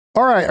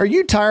All right. Are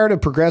you tired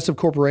of progressive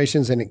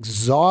corporations and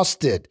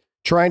exhausted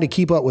trying to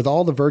keep up with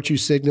all the virtue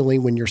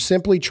signaling when you're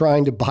simply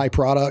trying to buy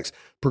products?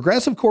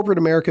 Progressive corporate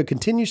America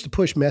continues to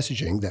push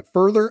messaging that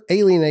further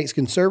alienates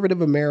conservative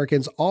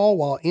Americans, all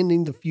while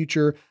ending the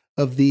future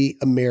of the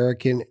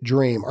American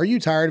dream. Are you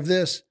tired of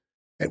this?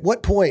 At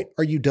what point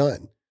are you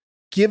done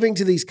giving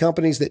to these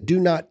companies that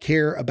do not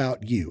care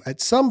about you? At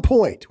some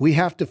point, we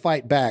have to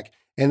fight back.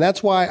 And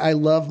that's why I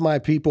love my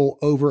people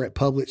over at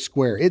Public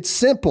Square. It's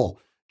simple.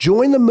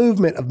 Join the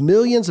movement of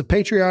millions of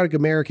patriotic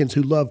Americans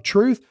who love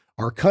truth,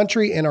 our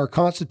country, and our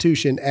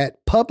Constitution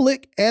at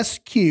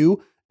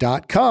publicsq.com.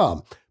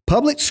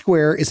 Public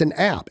Square is an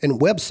app and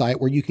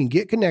website where you can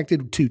get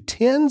connected to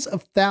tens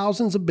of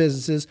thousands of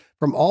businesses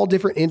from all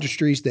different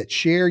industries that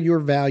share your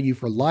value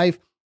for life,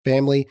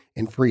 family,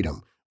 and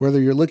freedom. Whether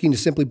you're looking to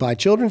simply buy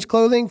children's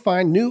clothing,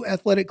 find new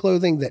athletic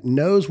clothing that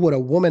knows what a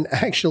woman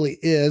actually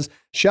is,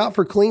 shop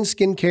for clean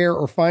skincare,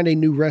 or find a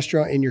new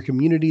restaurant in your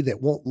community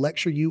that won't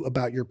lecture you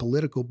about your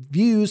political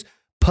views,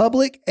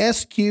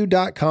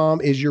 publicsq.com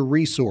is your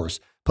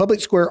resource.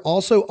 Public Square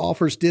also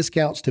offers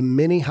discounts to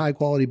many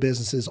high-quality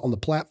businesses on the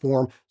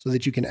platform so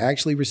that you can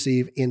actually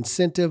receive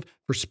incentive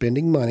for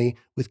spending money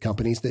with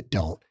companies that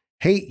don't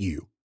hate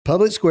you.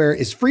 Public Square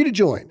is free to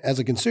join as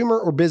a consumer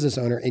or business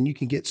owner, and you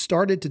can get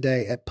started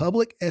today at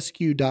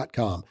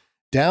publicsq.com.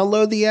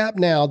 Download the app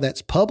now.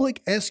 That's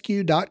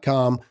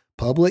publicsq.com,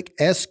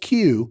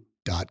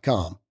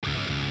 publicsq.com.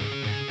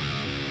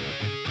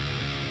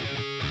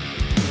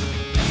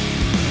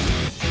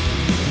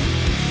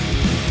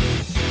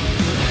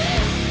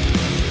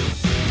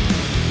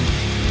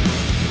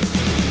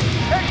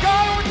 And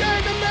God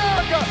ordained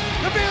America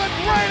to be the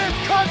greatest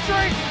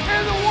country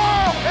in the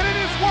world, and it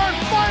is worth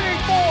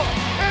fighting for.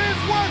 It is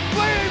worth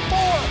bleeding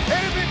for.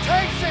 And if it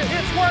takes it,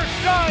 it's worth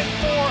dying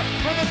for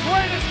the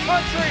greatest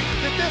country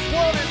that this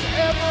world has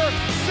ever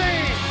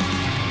seen.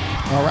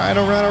 All right,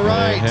 all right, all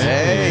right.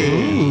 Hey.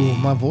 Ooh,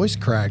 my voice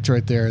cracked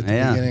right there at the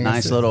beginning.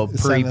 Nice little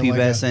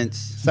prepubescent.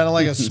 Sounded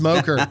like a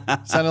smoker.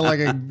 Sounded like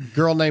a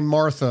girl named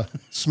Martha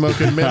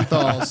smoking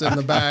menthols in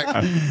the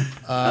back,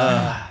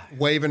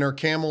 waving her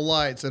Camel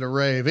lights at a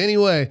rave.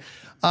 Anyway,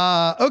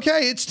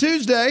 okay, it's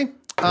Tuesday.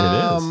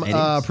 It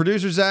is.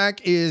 Producer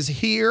Zach is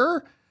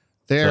here.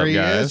 There What's up, he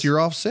guys? is. You're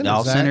off center.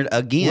 Off Zach. centered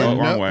again.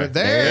 Wrong way.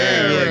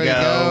 There we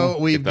go.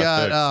 We've Get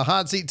that got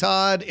Hot Seat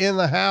Todd in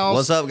the house.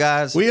 What's up,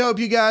 guys? We hope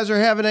you guys are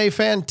having a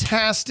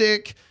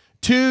fantastic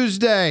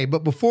Tuesday.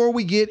 But before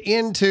we get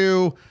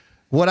into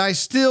what I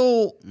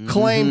still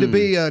claim to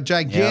be a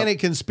gigantic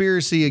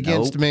conspiracy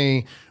against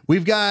me,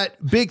 we've got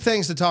big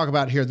things to talk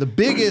about here. The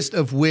biggest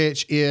of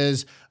which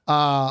is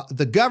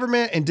the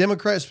government and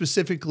Democrats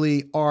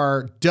specifically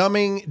are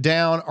dumbing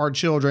down our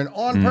children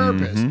on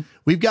purpose.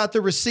 We've got the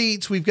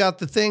receipts. We've got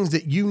the things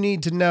that you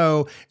need to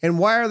know. And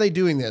why are they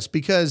doing this?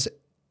 Because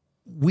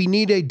we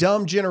need a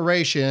dumb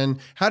generation.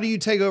 How do you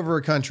take over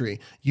a country?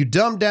 You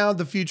dumb down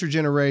the future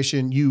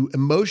generation. You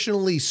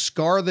emotionally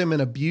scar them and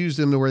abuse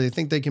them to where they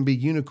think they can be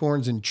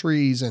unicorns and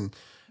trees and,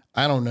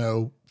 I don't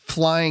know,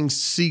 flying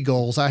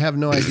seagulls. I have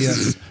no idea.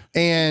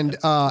 And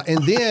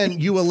then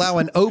you allow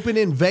an open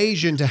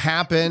invasion to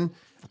happen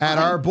at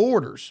our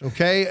borders.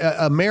 Okay.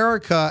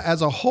 America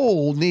as a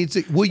whole needs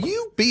it. Will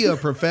you be a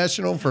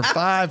professional for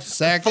 5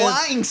 seconds?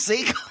 Flying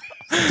seagull.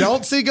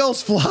 Don't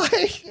seagulls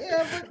fly?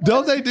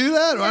 Don't they do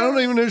that? I don't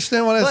even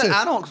understand what I But said.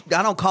 I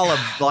don't call a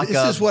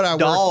This is what I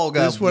dog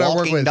work. This is what I work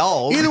walking with.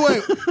 dog. Either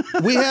way,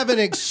 we have an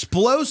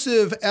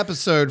explosive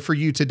episode for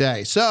you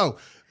today. So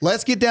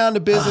let's get down to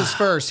business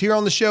first. Here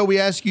on the show, we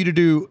ask you to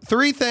do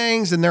 3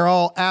 things, and they're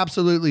all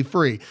absolutely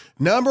free.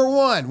 Number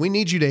 1, we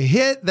need you to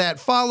hit that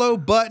follow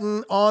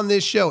button on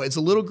this show. It's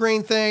a little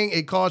green thing.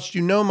 It costs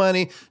you no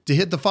money to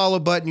hit the follow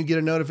button. You get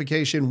a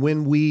notification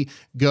when we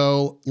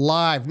go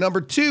live. Number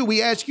 2,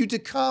 we ask you to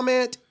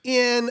comment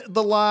in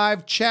the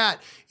live chat.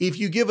 If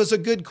you give us a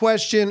good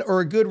question or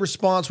a good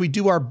response, we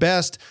do our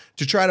best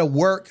to try to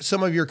work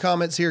some of your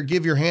comments here,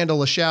 give your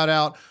handle a shout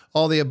out,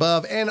 all the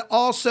above. And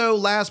also,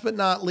 last but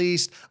not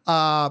least,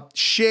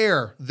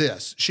 share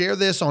this. Share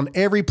this on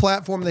every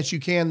platform that you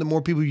can. The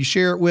more people you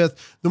share it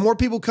with, the more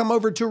people come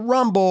over to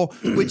Rumble,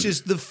 which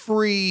is the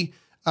free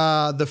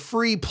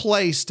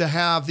place to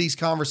have these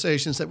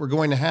conversations that we're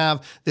going to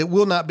have that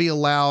will not be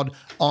allowed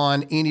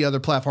on any other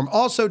platform.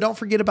 Also, don't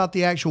forget about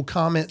the actual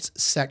comments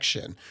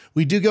section.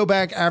 We do go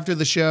back after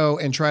the show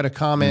and try to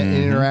comment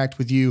and interact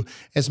with you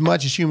as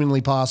much as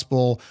humanly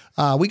possible.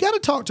 We got to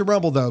talk to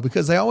Rumble, though,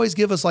 because they always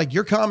give us like,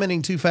 you're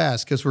commenting too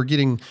fast because we're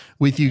getting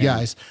with you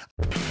guys.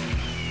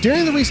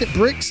 During the recent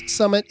BRICS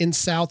summit in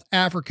South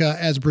Africa,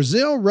 as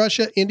Brazil,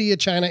 Russia, India,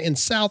 China, and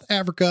South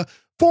Africa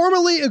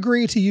formally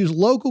agreed to use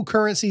local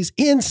currencies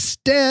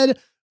instead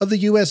of the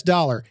US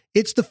dollar,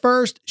 it's the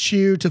first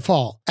shoe to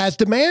fall. As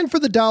demand for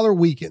the dollar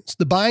weakens,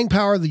 the buying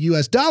power of the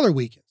US dollar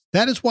weakens.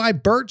 That is why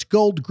Birch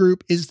Gold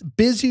Group is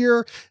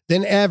busier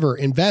than ever.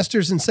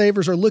 Investors and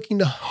savers are looking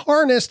to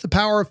harness the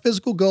power of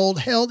physical gold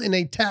held in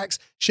a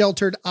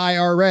tax-sheltered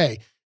IRA.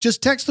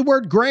 Just text the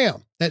word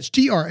Graham, that's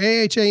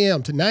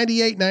GRAHAM, to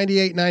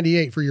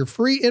 989898 for your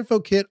free info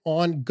kit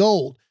on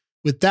gold.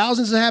 With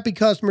thousands of happy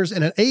customers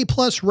and an A+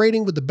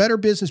 rating with the Better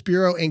Business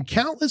Bureau and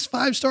countless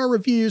 5-star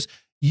reviews,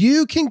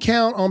 you can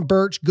count on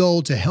Birch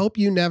Gold to help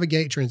you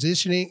navigate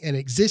transitioning an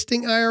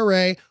existing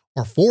IRA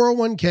or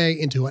 401k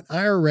into an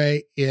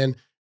IRA in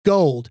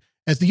gold.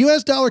 As the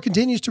U.S. dollar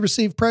continues to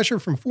receive pressure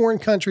from foreign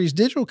countries,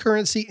 digital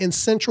currency, and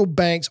central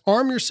banks,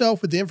 arm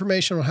yourself with the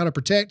information on how to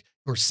protect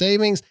your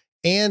savings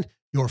and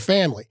your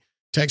family.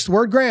 Text the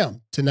word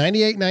Graham to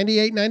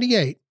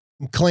 989898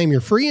 and claim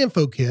your free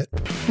info kit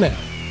now.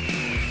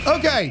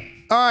 Okay.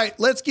 All right.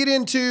 Let's get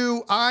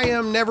into I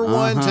am never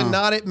one to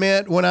not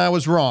admit when I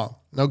was wrong.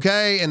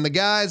 Okay. And the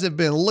guys have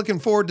been looking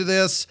forward to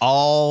this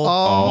all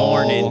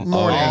morning.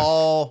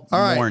 All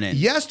right.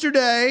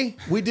 Yesterday,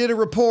 we did a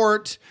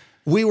report.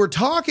 We were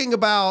talking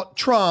about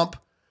Trump,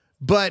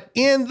 but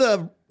in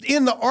the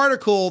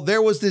article,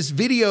 there was this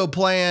video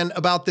playing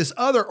about this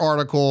other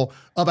article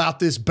about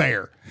this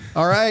bear.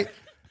 All right.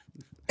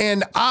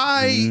 And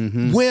I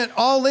went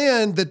all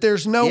in that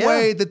there's no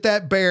way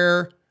that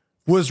bear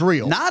was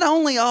real. Not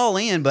only all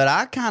in, but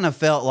I kind of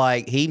felt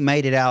like he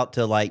made it out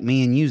to like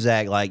me and you,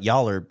 Zach, like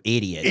y'all are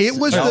idiots.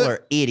 Y'all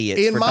are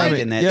idiots for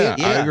thinking that. Yeah,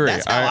 I agree.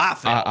 That's how I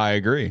felt. I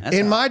agree.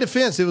 In my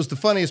defense, it was the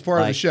funniest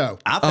part of the show.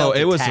 I felt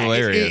it was attacked.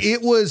 hilarious.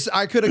 It was,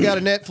 I could have got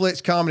a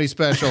Netflix comedy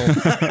special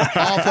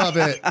off of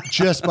it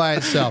just by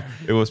itself.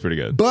 It was pretty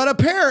good. But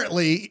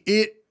apparently,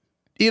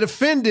 it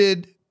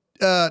offended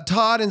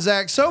Todd and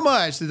Zach so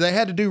much that they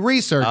had to do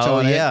research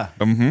on it.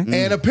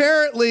 And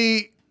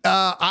apparently,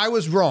 I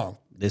was wrong.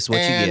 This is what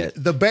you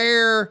get. The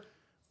bear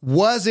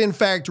was in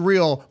fact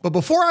real. But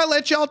before I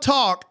let y'all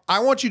talk, I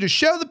want you to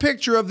show the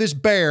picture of this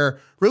bear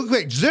real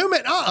quick. Zoom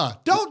it.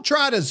 Don't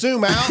try to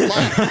zoom out.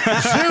 Like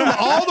zoom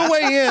all the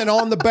way in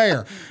on the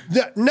bear.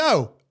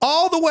 No,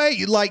 all the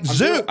way. Like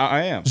zoom.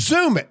 I am.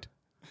 Zoom it.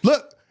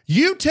 Look.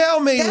 You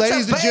tell me, That's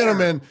ladies and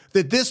gentlemen,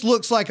 that this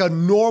looks like a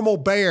normal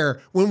bear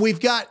when we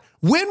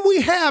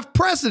have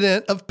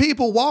precedent of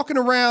people walking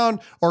around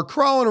or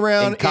crawling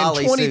around in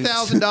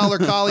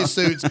 $20,000 collie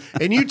suits,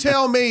 and you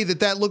tell me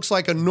that looks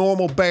like a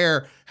normal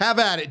bear. Have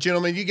at it,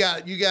 gentlemen. You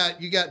got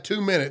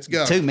 2 minutes.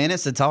 Go. 2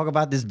 minutes to talk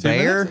about this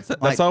bear.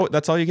 That's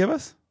all you give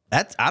us?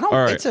 It's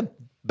a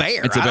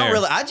bear. It's a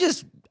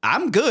bear.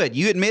 I'm good.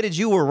 You admitted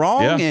you were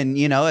wrong, and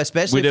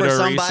especially for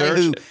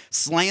somebody who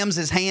slams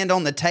his hand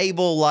on the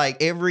table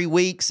like every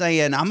week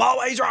saying, "I'm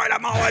always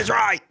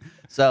right."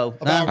 So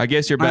I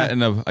guess you're batting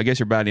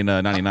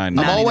 99. I'm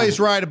always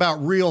right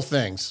about real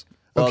things.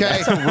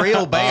 Okay, that's a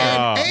real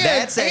bear.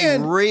 That's a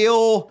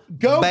real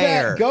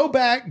bear. Go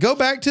back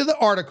to the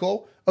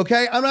article.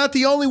 Okay, I'm not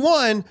the only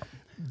one.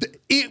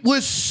 It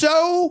was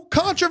so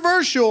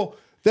controversial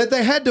that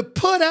they had to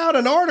put out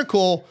an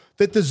article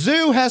that the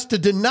zoo has to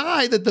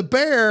deny that the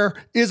bear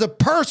is a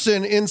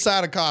person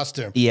inside a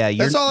costume. Yeah,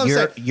 that's all I'm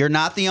saying. You're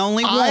not the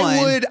only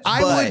one.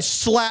 I would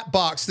slap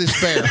box this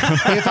bear.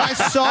 If I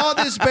saw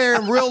this bear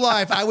in real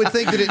life, I would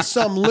think that it's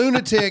some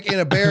lunatic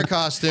in a bear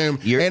costume,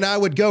 and I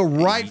would go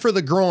right for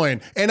the groin,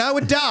 and I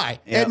would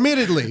die,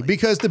 admittedly,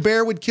 because the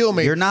bear would kill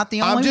me. You're not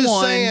the only one. I'm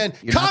just saying.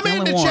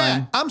 Comment in the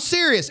chat. I'm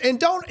serious, and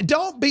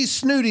don't be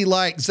snooty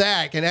like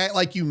Zach and act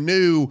like you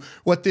knew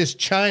what this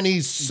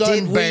Chinese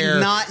sun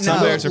bear.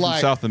 Sun bears are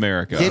from South America.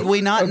 Did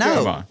we not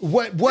know?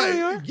 What?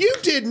 You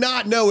did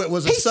not know it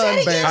was a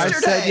sun bear. I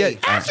said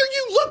After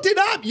you looked it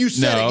up, you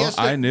said it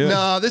yesterday. I knew.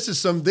 No, this is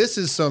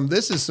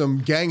some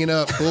ganging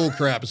up bull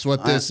crap is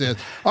what this is.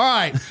 All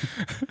right.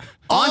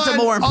 On to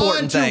more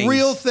important things.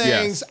 Real things.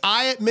 Yes.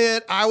 I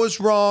admit I was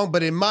wrong,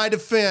 but in my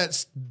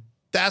defense,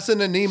 that's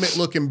an anemic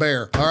looking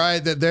bear. All right.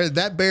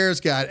 That bear's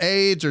got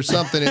AIDS or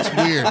something. It's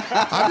weird.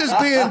 I'm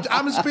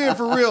just being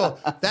for real.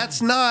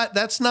 That's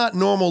not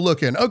normal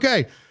looking.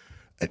 Okay.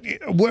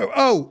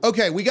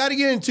 Okay. We got to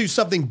get into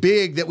something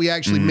big that we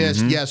actually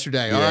missed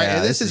yesterday. All right.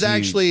 And this is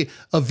actually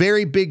a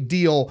very big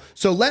deal.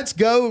 So let's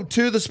go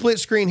to the split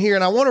screen here.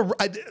 And I want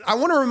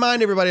to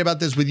remind everybody about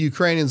this with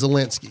Ukraine and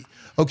Zelensky.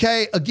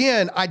 Okay.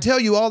 Again, I tell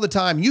you all the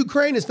time,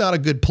 Ukraine is not a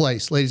good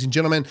place, ladies and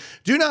gentlemen.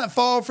 Do not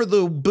fall for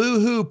the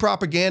boohoo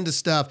propaganda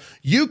stuff.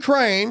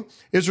 Ukraine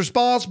is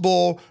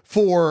responsible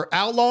for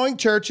outlawing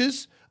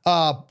churches,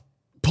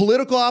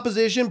 political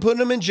opposition, putting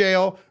them in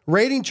jail,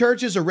 raiding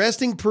churches,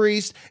 arresting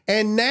priests,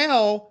 and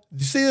now,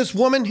 you see this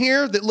woman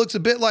here that looks a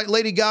bit like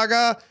Lady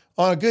Gaga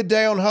on a good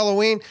day on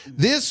Halloween?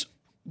 This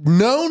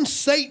known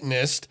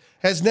Satanist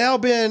has now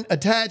been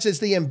attached as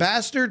the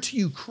ambassador to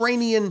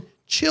Ukrainian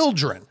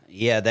children.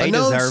 Yeah, they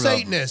deserve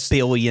 $1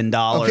 billion.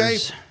 Okay,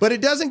 but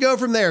it doesn't go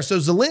from there. So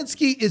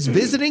Zelensky is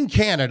visiting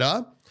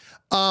Canada.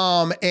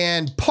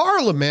 And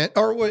Parliament,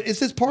 or is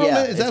this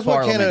Parliament? Yeah, is that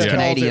what Canada calls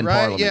Canadian it, right?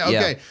 Parliament, Yeah,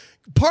 okay.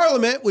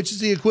 Parliament, which is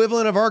the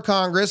equivalent of our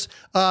Congress,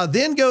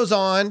 then goes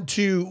on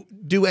to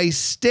do a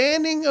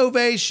standing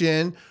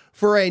ovation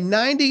for a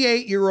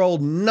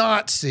 98-year-old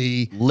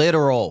Nazi.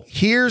 Literal.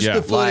 Here's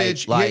the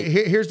footage.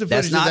 Here's the footage.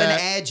 That's not an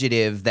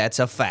adjective. That's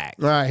a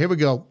fact. All right, here we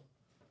go.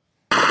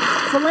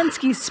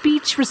 Zelensky's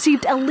speech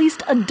received at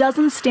least a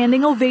dozen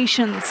standing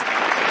ovations.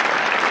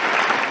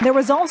 There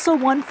was also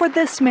one for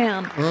this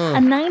man, a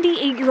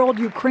 98-year-old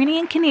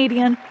Ukrainian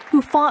Canadian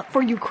who fought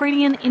for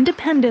Ukrainian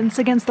independence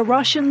against the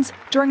Russians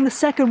during the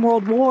Second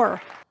World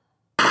War.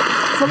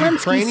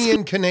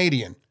 Ukrainian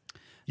Canadian.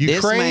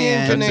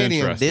 Ukrainian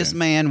Canadian. This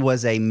man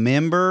was a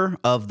member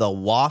of the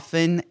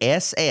Waffen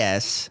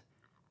SS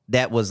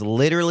that was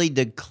literally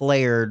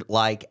declared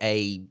like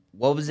a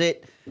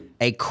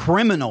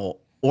criminal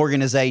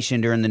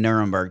organization during the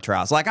Nuremberg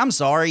trials. Like, I'm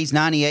sorry, he's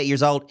 98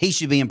 years old. He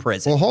should be in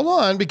prison. Well, hold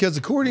on, because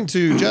according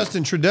to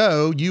Justin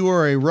Trudeau, you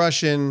are a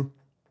Russian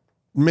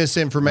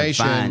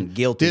misinformation. Fine,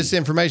 guilty.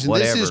 Disinformation.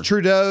 Whatever. This is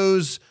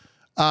Trudeau's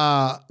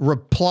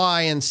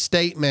reply and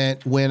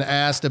statement when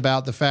asked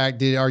about the fact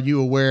that, are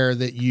you aware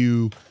that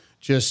you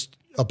just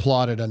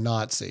applauded a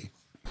Nazi?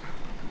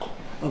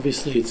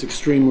 Obviously, it's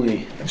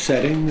extremely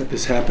upsetting that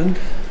this happened.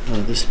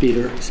 The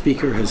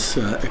speaker has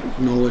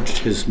acknowledged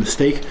his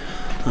mistake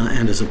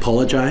and has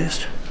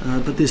apologized.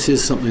 But this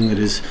is something that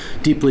is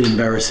deeply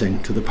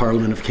embarrassing to the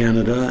Parliament of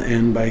Canada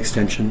and, by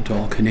extension, to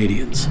all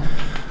Canadians.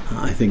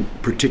 I think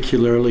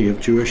particularly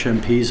of Jewish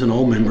MPs and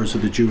all members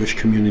of the Jewish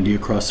community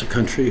across the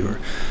country who are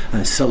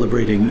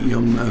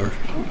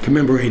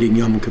commemorating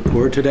Yom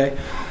Kippur today.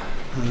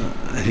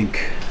 I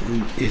think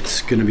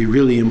it's going to be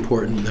really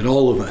important that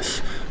all of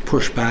us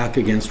push back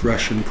against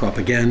Russian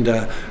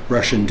propaganda,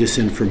 Russian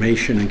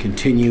disinformation, and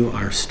continue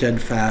our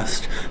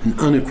steadfast and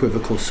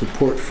unequivocal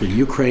support for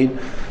Ukraine,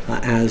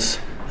 as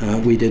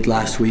we did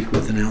last week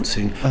with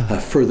announcing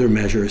further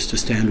measures to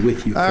stand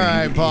with Ukraine. All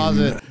right, pause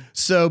it.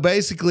 So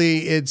basically,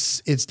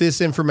 it's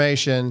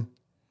disinformation,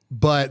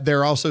 but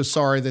they're also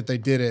sorry that they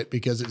did it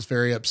because it's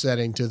very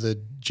upsetting to the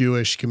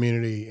Jewish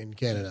community in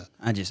Canada.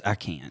 I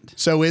can't.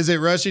 So is it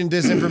Russian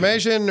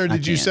disinformation, or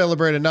did you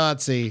celebrate a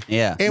Nazi?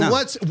 Yeah. And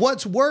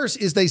what's worse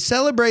is they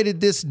celebrated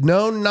this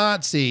known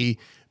Nazi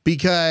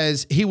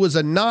because he was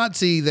a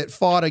Nazi that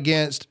fought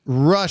against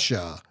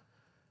Russia.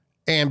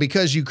 And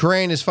because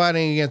Ukraine is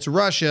fighting against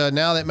Russia,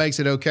 now that makes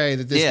it okay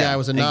that this guy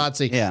was a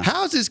Nazi. Yeah.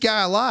 How is this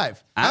guy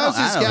alive? How is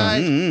this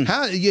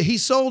guy? He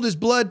sold his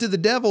blood to the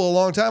devil a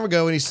long time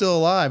ago, and he's still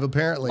alive,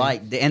 apparently.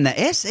 And the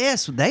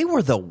SS, they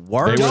were the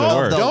worst.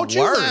 Don't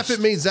you laugh at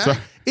me, Zach.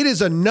 It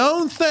is a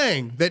known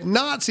thing that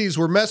Nazis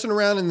were messing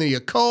around in the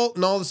occult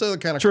and all this other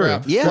kind of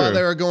crap while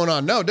they were going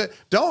on. No,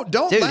 don't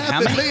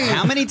laugh at me.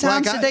 How many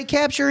times did they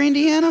capture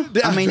Indiana?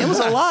 I mean, it was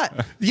a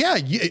lot. Yeah.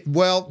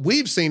 Well,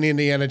 we've seen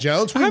Indiana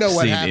Jones. We know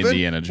what happened.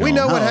 Indiana Jones. We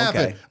know what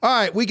happened. Okay. All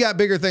right, we got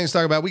bigger things to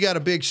talk about. We got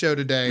a big show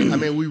today. I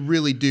mean, we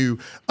really do.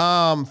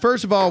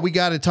 First of all, we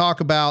got to talk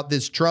about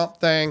this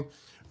Trump thing. All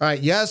right,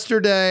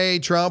 yesterday,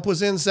 Trump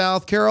was in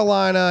South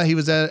Carolina. He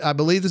was at, I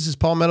believe this is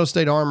Palmetto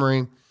State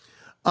Armory.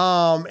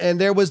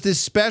 And there was this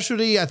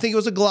specialty, I think it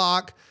was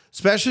a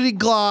specialty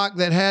Glock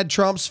that had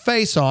Trump's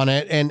face on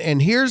it.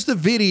 And here's the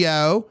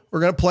video. We're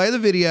going to play the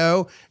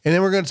video, and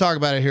then we're going to talk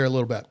about it here a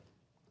little bit.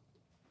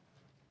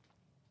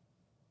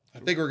 I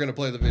think we're going to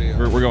play the video.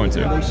 We're going to.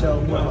 They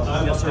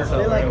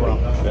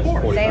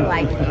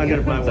like me. I'm going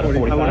to buy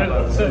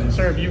one.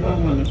 Sir, if you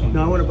want one.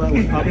 No, I want to buy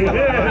one. I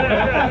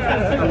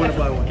want to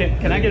buy one.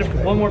 Can I get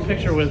one more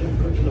picture with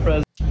the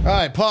president? All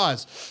right,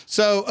 pause.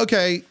 So,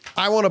 okay,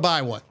 I want to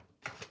buy one.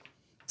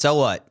 So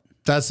what?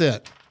 That's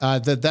it.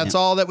 That's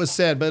all that was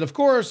said. But of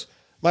course,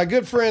 my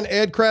good friend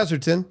Ed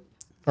Krasserton,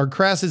 or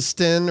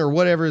Krassenstein, or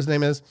whatever his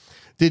name is,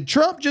 did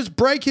Trump just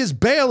break his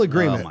bail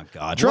agreement? Oh my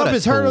God! Trump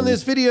is heard on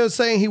this video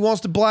saying he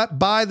wants to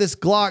buy this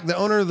Glock. The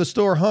owner of the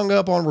store hung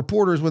up on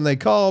reporters when they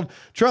called.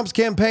 Trump's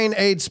campaign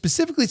aide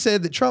specifically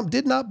said that Trump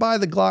did not buy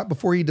the Glock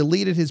before he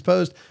deleted his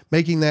post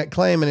making that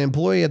claim. An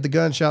employee at the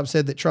gun shop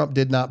said that Trump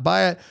did not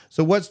buy it.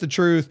 So what's the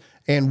truth?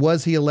 And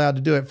was he allowed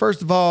to do it?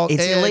 First of all,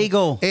 it's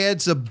illegal.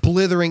 Ed's a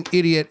blithering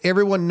idiot.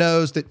 Everyone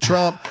knows that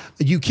Trump,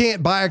 you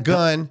can't buy a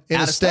gun in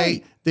a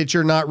state that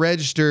you're not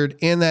registered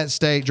in that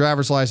state,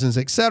 driver's license,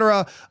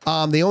 etc.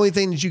 The only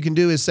thing that you can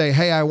do is say,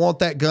 hey, I want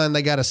that gun.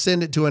 They got to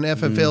send it to an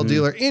FFL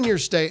dealer in your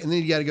state, and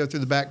then you got to go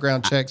through the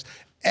background checks,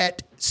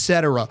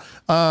 etc.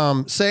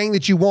 Saying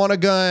that you want a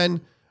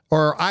gun,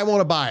 or I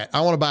want to buy it.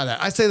 I want to buy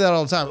that. I say that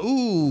all the time.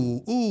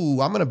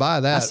 Ooh, I'm going to buy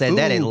that. I said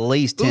that at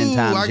least 10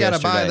 times I got to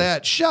buy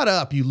that. Shut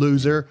up, you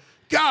loser.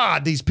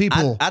 God, these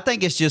people. I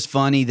think it's just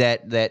funny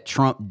that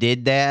Trump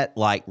did that,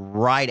 like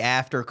right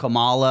after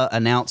Kamala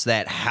announced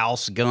that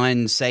House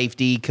Gun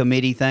Safety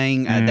Committee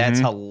thing. That's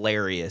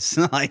hilarious.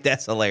 Like,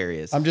 that's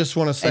hilarious. I just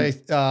want to say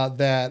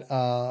that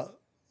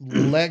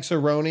Lex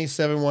Aroni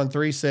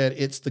 713 said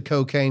it's the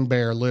cocaine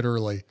bear,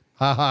 literally.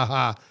 Ha ha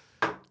ha.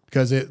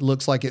 Because it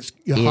looks like it's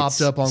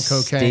hopped up on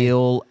cocaine.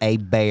 Still a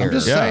bear. I'm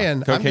just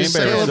saying. Cocaine bear is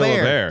still a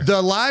bear.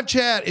 The live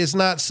chat is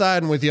not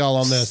siding with y'all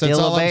on this. That's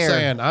all I'm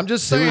saying. I'm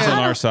just saying. Who's on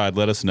our side?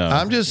 Let us know.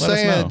 I'm just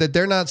saying that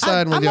they're not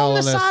siding with y'all on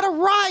this. I'm on the side of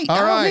right. All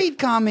I right. don't need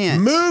comments.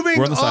 Moving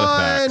We're on the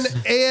side on, of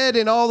facts. Ed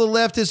and all the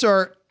leftists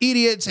are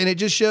idiots, and it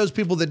just shows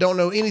people that don't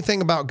know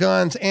anything about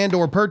guns and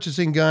or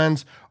purchasing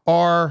guns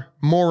are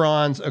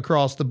morons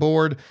across the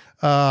board.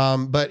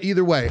 But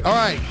either way.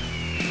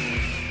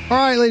 All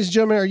right, ladies and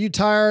gentlemen, are you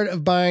tired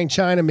of buying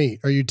China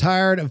meat? Are you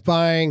tired of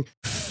buying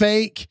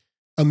fake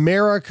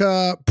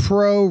America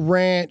Pro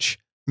Ranch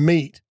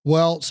meat?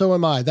 Well, so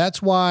am I.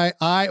 That's why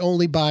I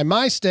only buy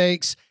my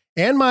steaks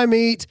and my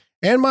meat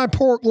and my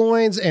pork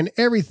loins and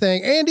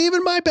everything, and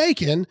even my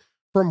bacon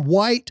from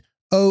White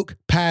Oak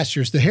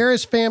Pastures. The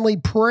Harris family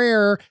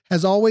prayer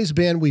has always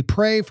been, we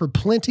pray for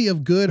plenty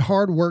of good,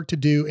 hard work to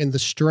do and the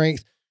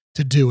strength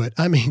to do it.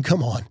 I mean,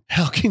 come on.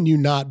 How can you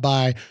not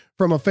buy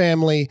from a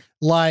family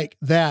like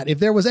that? If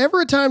there was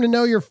ever a time to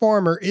know your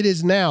farmer, it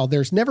is now.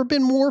 There's never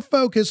been more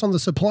focus on the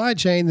supply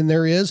chain than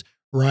there is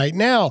right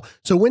now.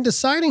 So when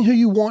deciding who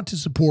you want to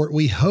support,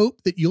 we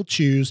hope that you'll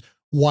choose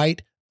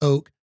White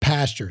Oak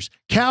Pastures.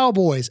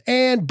 Cowboys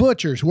and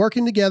butchers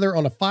working together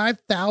on a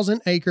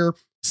 5,000-acre,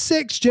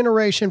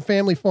 6th-generation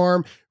family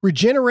farm,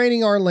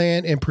 regenerating our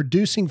land and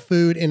producing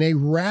food in a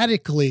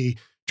radically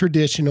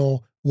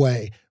traditional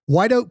way.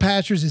 White Oak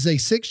Pastures is a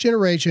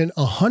 6th-generation,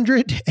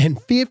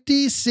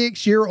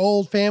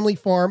 156-year-old family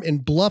farm in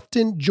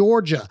Bluffton,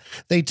 Georgia.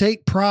 They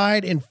take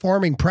pride in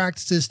farming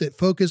practices that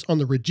focus on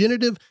the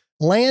regenerative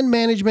land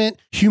management,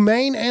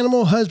 humane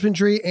animal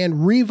husbandry,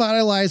 and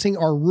revitalizing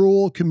our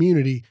rural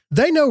community.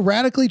 They know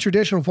radically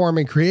traditional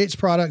farming creates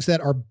products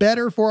that are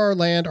better for our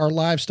land, our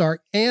livestock,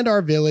 and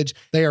our village.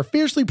 They are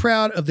fiercely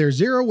proud of their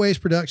zero-waste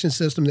production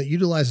system that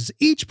utilizes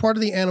each part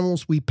of the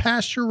animals we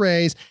pasture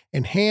raise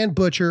and hand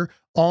butcher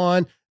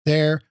on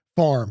their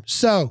farm.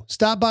 So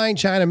stop buying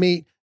China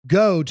meat.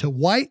 Go to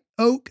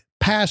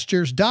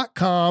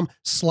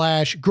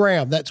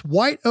whiteoakpastures.com/Graham. That's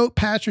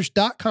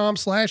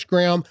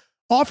whiteoakpastures.com/Graham.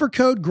 Offer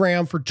code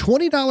Graham for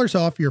 $20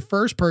 off your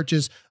first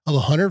purchase of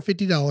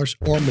 $150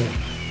 or more.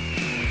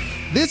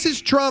 This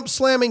is Trump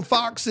slamming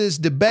Fox's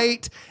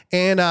debate,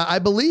 and I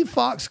believe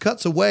Fox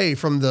cuts away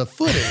from the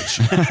footage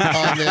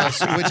on this,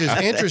 which is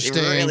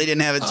interesting. He really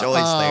didn't have a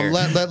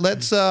choice there.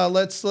 Let's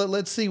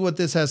see what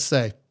this has to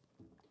say.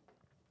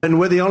 And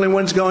we're the only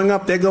ones going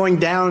up. They're going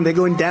down. They're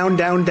going down,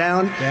 down,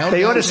 down.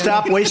 They ought to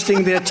stop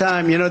wasting their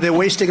time. You know, they're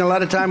wasting a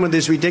lot of time with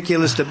these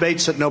ridiculous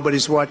debates that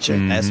nobody's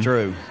watching. That's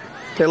true.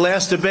 Their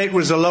last debate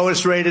was the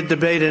lowest rated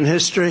debate in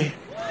history.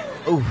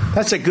 Ooh.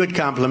 That's a good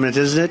compliment,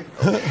 isn't it?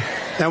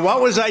 And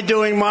what was I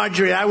doing,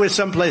 Marjorie? I was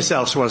someplace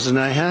else, wasn't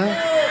I, huh?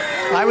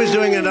 I was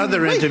doing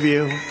another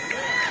interview.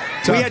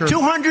 Tucker. We had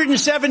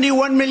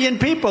 271 million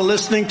people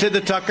listening to the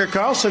Tucker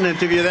Carlson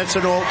interview. That's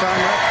an all-time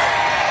record.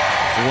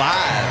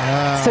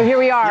 Live. So here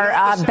we are,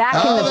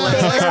 back in the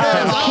thick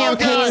of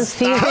campaign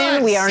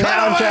season. We are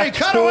now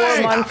just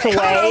 4 months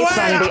away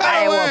from the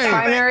Iowa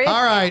primary.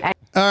 All right.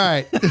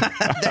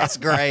 That's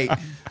great.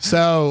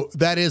 So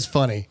that is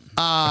funny.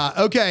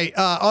 Okay.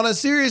 On a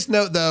serious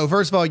note, though,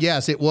 first of all,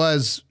 yes, it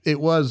was.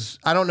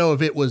 I don't know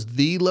if it was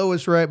the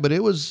lowest rate, but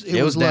it was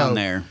low. Down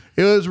there.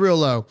 It was real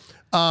low.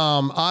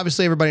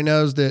 Obviously, everybody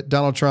knows that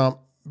Donald Trump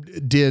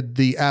did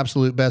the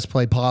absolute best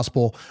play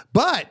possible.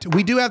 But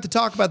we do have to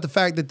talk about the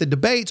fact that the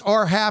debates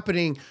are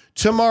happening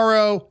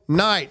tomorrow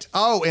night.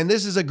 Oh, and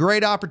this is a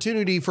great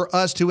opportunity for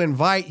us to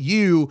invite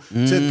you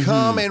to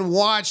come and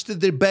watch the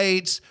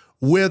debates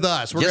with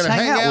us. We're going to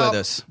hang out with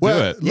us.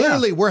 Well,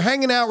 literally, we're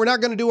hanging out. We're not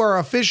going to do our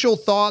official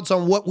thoughts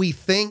on what we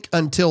think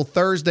until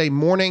Thursday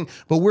morning,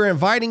 but we're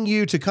inviting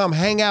you to come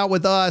hang out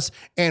with us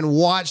and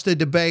watch the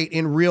debate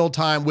in real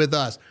time with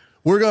us.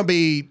 We're going to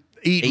be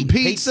eating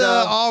pizza,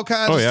 all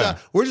kinds of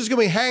stuff. We're just going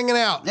to be hanging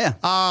out. Yeah.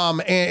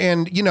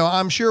 And you know,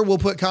 I'm sure we'll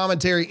put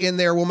commentary in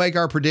there. We'll make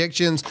our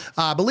predictions.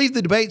 I believe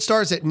the debate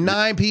starts at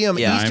 9 p.m.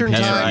 Eastern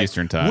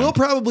time. We'll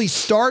probably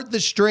start the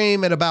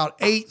stream at about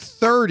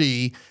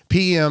 8:30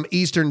 p.m.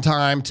 Eastern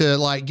time to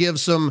like give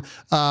some,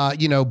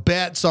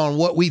 bets on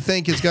what we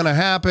think is going to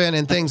happen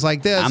and things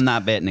like this. I'm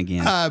not betting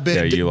again.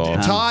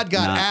 Todd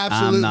got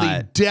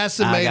absolutely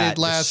decimated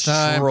last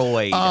time.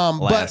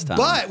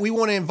 But we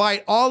want to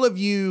invite all of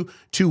you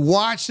to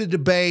watch the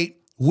debate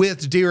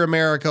with Dear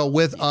America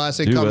with us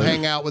and come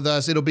hang out with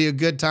us. It'll be a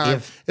good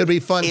time. It'll be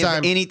a fun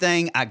time. If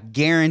anything, I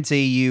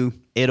guarantee you,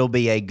 it'll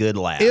be a good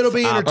laugh. It'll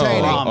be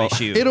entertaining. I promise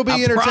you. It'll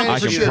be entertaining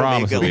for sure.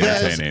 It'll be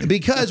entertaining.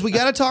 Because we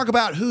got to talk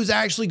about who's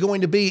actually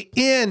going to be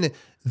in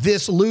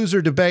this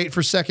loser debate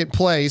for second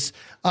place.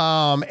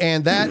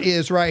 And that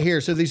is right here.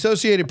 So the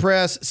Associated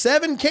Press,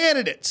 7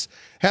 candidates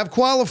have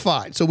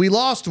qualified. So we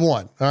lost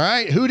one. All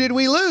right. Who did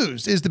we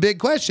lose is the big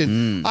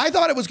question. I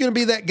thought it was going to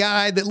be that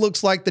guy that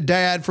looks like the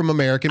dad from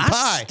American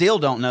Pie. I still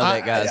don't know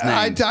that guy's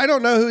name. I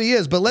don't know who he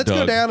is, but let's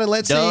go down and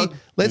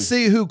let's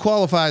see who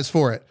qualifies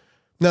for it.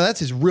 No,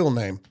 that's his real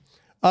name.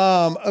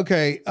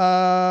 Okay.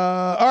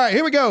 All right,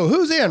 here we go.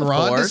 Who's in?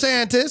 Ron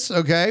DeSantis.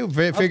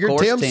 Okay. Figured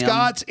Tim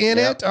Scott's in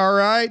it. All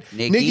right.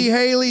 Nikki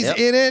Haley's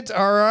in it.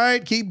 All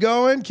right. Keep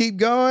going.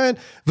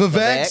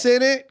 Vivek's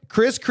in it.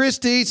 Chris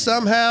Christie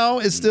somehow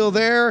is still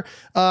there.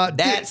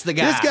 That's the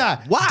guy. This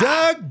guy. Why?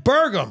 Doug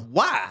Burgum.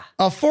 Why?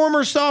 A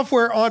former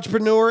software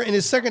entrepreneur in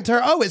his second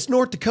term. Oh, it's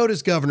North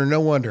Dakota's governor.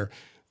 No wonder.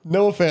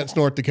 No offense,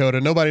 North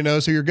Dakota. Nobody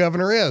knows who your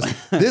governor is.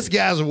 This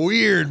guy's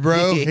weird,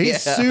 bro.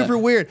 He's super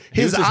weird.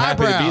 His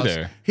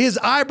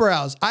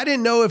eyebrows. I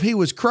didn't know if he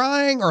was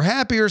crying or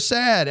happy or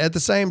sad at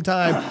the same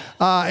time.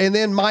 And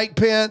then Mike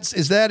Pence.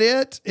 Is that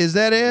it?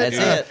 That's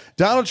it.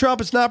 Donald Trump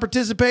is not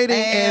participating.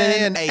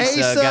 And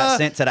Asa got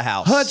sent to the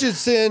house.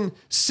 Hutchinson,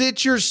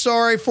 sit your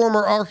sorry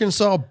former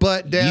Arkansas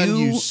butt down.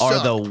 You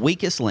are the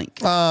weakest link.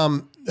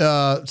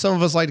 Some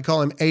of us like to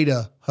call him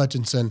Ada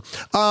Hutchinson.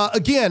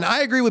 Again,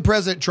 I agree with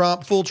President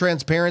Trump, full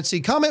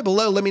transparency. Comment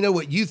below. Let me know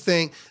what you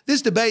think.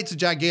 This debate's a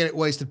gigantic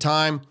waste of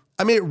time.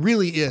 I mean, it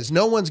really is.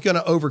 No one's going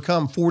to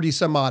overcome 40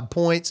 some odd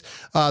points.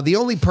 The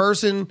only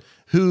person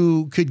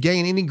who could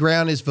gain any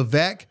ground is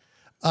Vivek.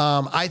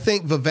 I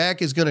think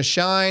Vivek is going to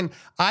shine.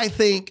 I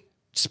think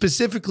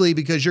specifically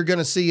because you're going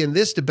to see in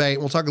this debate,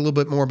 we'll talk a little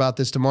bit more about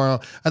this tomorrow,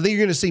 I think you're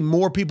going to see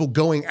more people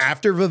going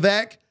after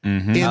Vivek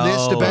in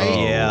this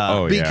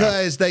debate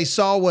because they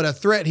saw what a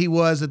threat he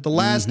was at the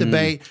last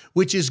debate,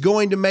 which is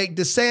going to make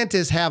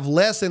DeSantis have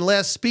less and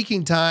less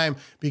speaking time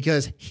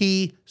because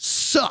he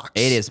sucks.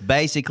 It is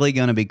basically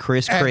going to be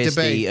Chris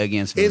Christie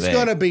against Vivek. It's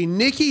going to be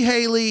Nikki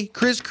Haley,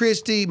 Chris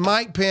Christie,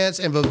 Mike Pence,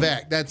 and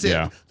Vivek. That's it.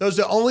 Yeah. Those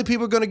are the only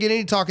people going to get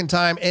any talking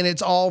time, and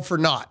it's all for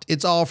naught.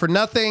 It's all for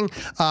nothing.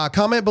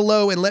 Comment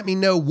below and let me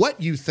know what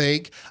you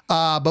think.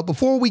 But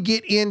before we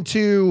get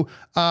into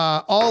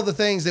all the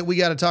things that we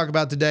got to talk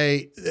about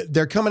today,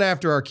 they're coming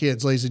after our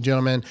kids, ladies and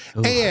gentlemen.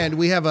 Ooh. And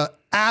we have an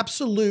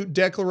absolute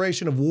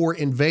declaration of war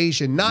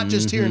invasion, not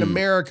just here in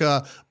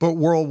America, but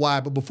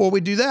worldwide. But before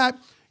we do that,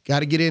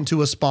 got to get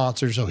into a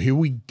sponsor. So here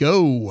we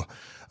go.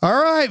 All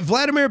right,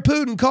 Vladimir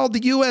Putin called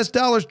the U.S.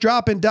 dollar's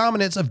drop in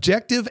dominance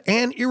objective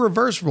and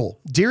irreversible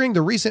during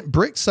the recent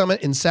BRICS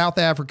summit in South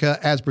Africa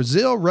as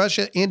Brazil,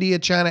 Russia, India,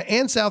 China,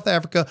 and South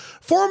Africa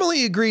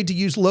formally agreed to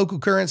use local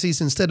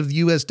currencies instead of the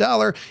U.S.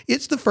 dollar.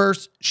 It's the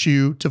first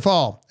shoe to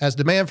fall. As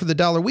demand for the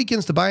dollar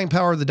weakens, the buying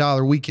power of the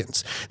dollar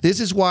weakens. This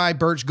is why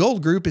Birch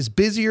Gold Group is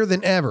busier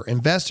than ever.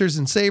 Investors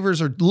and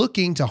savers are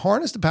looking to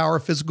harness the power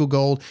of physical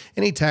gold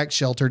in a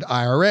tax-sheltered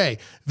IRA.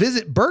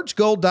 Visit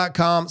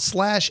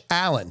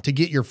birchgold.com/Allen to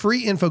get your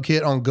free info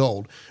kit on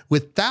gold.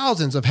 With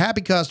thousands of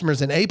happy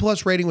customers, an A+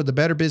 rating with the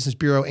Better Business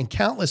Bureau, and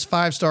countless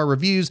 5-star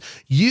reviews,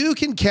 you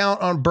can count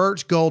on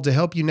Birch Gold to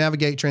help you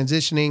navigate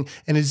transitioning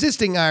an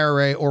existing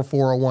IRA or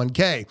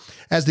 401k.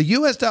 As the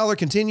U.S. dollar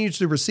continues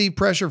to receive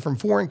pressure from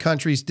foreign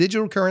countries,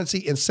 digital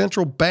currency, and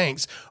central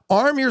banks,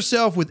 arm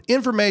yourself with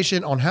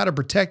information on how to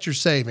protect your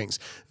savings.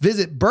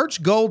 Visit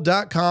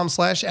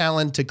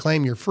birchgold.com/Allen to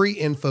claim your free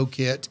info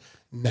kit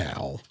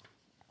now.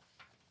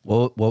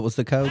 What was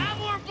the code?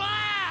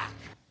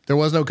 There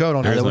was no code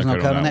on that. There was no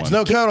code on that.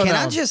 No code on that. Can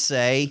I just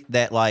say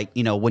that, like,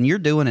 you know, when you're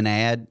doing an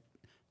ad,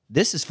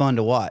 this is fun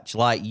to watch.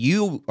 Like,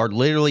 you are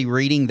literally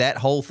reading that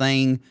whole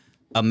thing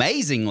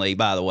amazingly,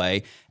 by the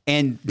way.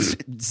 And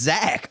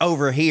Zach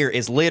over here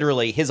is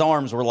literally, his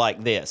arms were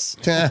like this.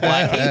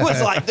 Like, he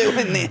was like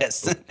doing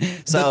this.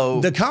 So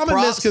the common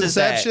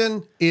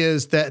misconception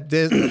is that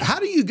how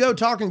do you go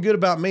talking good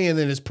about me and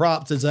then it's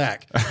props to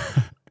Zach?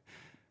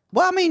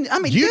 Well, I mean,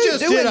 you dude,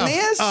 just doing did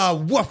this.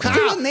 Doing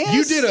this.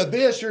 You did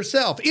this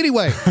yourself.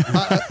 Anyway,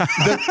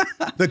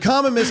 the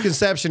common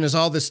misconception is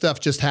all this stuff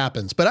just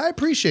happens. But I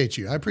appreciate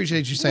you. I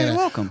appreciate you saying that. You're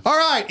welcome. All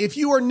right. If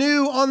you are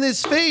new on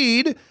this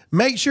feed,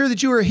 make sure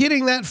that you are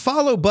hitting that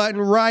follow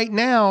button right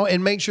now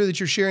and make sure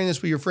that you're sharing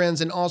this with your friends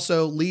and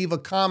also leave a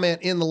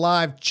comment in the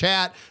live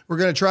chat. We're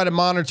going to try to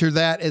monitor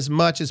that as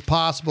much as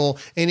possible.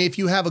 And if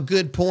you have a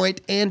good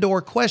point and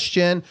or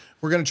question,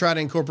 we're going to try to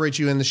incorporate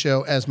you in the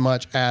show as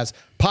much as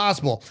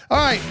possible. All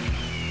right.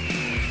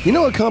 You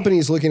know a company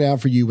is looking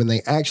out for you when they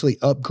actually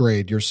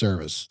upgrade your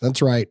service.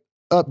 That's right.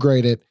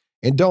 Upgrade it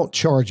and don't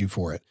charge you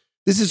for it.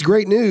 This is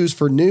great news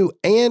for new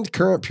and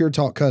current Pure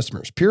Talk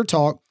customers. Pure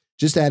Talk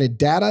just added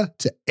data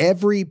to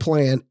every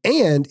plan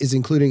and is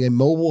including a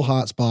mobile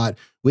hotspot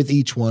with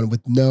each one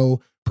with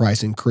no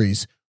price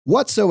increase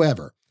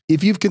whatsoever.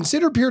 If you've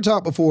considered Pure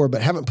Talk before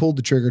but haven't pulled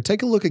the trigger,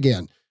 take a look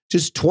again.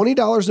 Just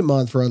 $20 a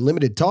month for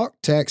unlimited talk,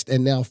 text,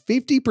 and now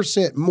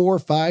 50% more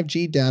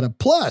 5G data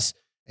plus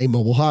a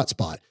mobile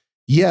hotspot.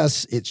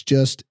 Yes, it's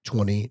just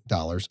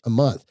 $20 a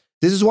month.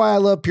 This is why I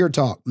love Pure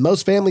Talk.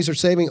 Most families are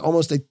saving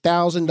almost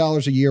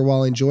 $1,000 a year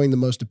while enjoying the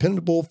most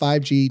dependable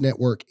 5G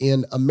network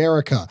in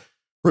America.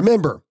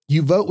 Remember,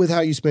 you vote with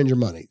how you spend your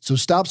money. So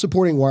stop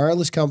supporting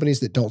wireless companies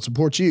that don't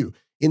support you.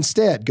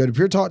 Instead, go to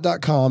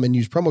puretalk.com and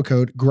use promo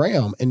code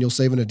Graham and you'll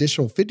save an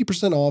additional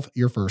 50% off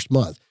your first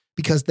month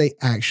because they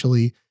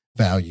actually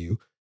value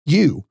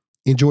you.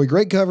 Enjoy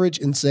great coverage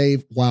and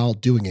save while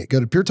doing it. Go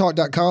to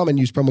puretalk.com and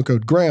use promo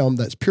code Graham.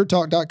 That's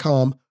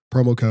puretalk.com,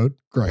 promo code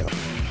Graham.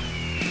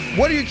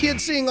 What are your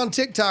kids seeing on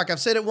TikTok?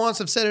 I've said it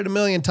once. I've said it a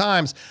million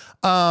times.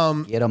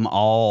 Get them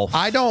off.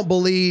 I don't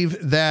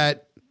believe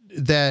that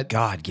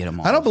God, get them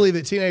off. I don't believe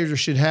that teenagers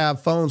should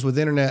have phones with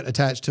internet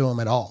attached to them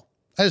at all.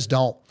 I just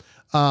don't.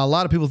 A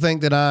lot of people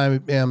think that I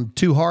am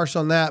too harsh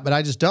on that, but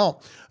I just don't.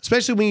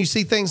 Especially when you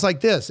see things like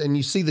this and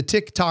you see the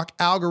TikTok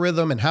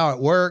algorithm and how it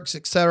works,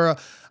 etc.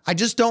 I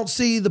just don't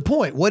see the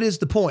point. What is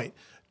the point?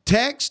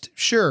 Text,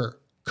 sure.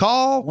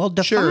 Call,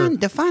 sure.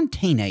 Define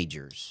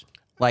teenagers,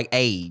 like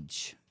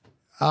age.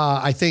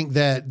 I think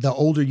that the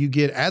older you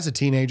get as a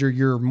teenager,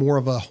 you're more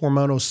of a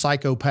hormonal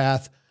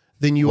psychopath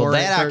than you are.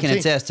 That I can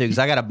attest to because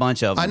I got a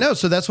bunch of them. I know,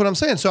 so that's what I'm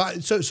saying.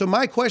 So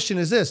my question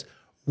is this: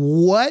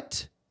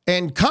 what?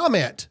 And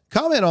comment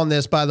on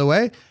this, by the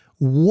way.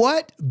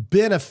 What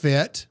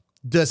benefit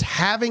does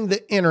having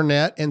the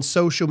internet and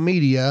social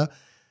media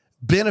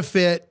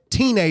benefit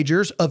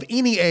teenagers of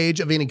any age,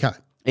 of any kind?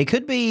 It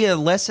could be a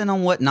lesson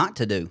on what not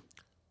to do.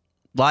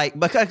 Like,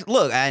 because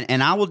look,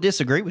 and I will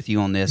disagree with you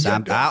on this.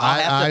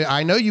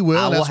 I know you will.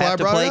 I will that's why have I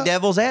to brought it play up.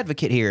 devil's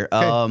advocate here.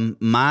 Okay.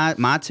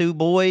 My two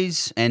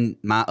boys and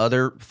my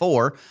other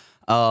 4,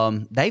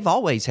 they've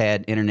always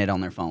had internet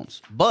on their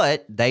phones,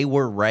 but they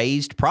were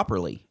raised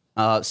properly.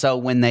 So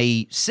when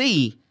they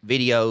see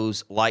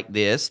videos like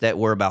this that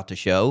we're about to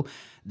show,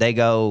 they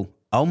go,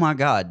 "Oh my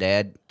God,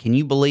 Dad, can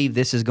you believe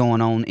this is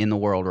going on in the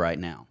world right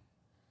now?"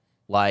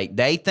 Like,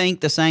 they think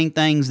the same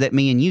things that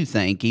me and you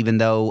think, even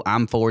though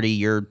I'm 40,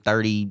 you're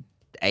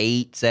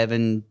 38,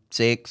 7,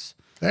 6.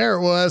 There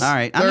it was. All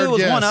right. I knew it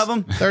was one of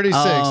them.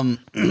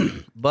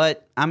 36.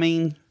 But, I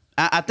mean,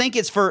 I think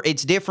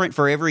it's different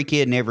for every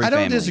kid and every family.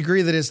 I don't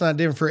disagree that it's not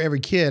different for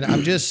every kid.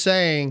 I'm just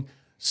saying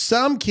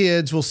some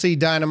kids will see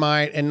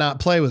dynamite and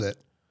not play with it.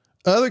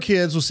 Other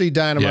kids will see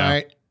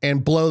dynamite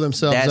and blow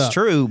themselves up. That's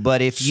true,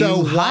 but if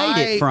you hide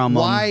it from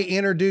them... why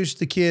introduce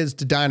the kids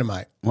to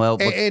dynamite? Well,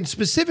 and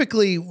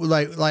specifically,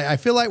 like I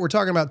feel like we're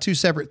talking about two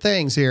separate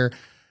things here,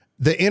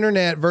 the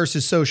internet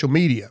versus social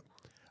media.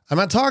 I'm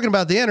not talking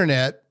about the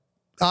internet.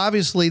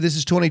 Obviously, this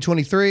is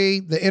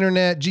 2023, the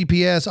internet,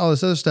 GPS, all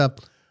this other stuff.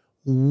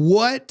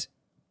 What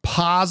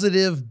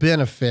positive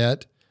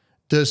benefit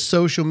does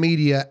social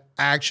media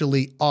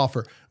actually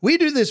offer? We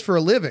do this for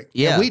a living.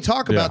 Yeah. And we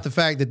talk about the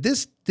fact that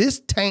this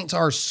taints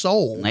our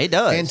soul. It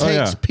does. And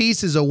takes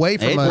pieces away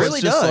from us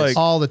really does.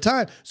 all the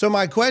time. So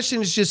my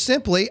question is just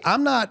simply,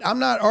 I'm not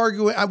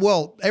arguing.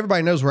 Well,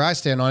 everybody knows where I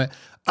stand on it.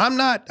 I'm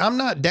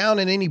not down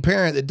in any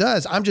parent that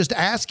does. I'm just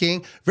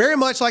asking, very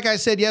much like I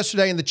said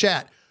yesterday in the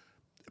chat,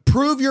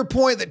 prove your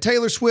point that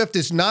Taylor Swift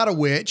is not a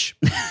witch.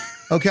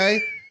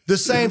 Okay? The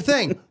same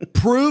thing.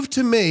 Prove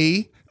to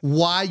me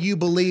why you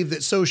believe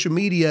that social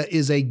media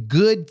is a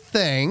good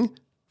thing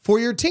for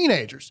your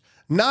teenagers.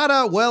 Not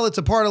it's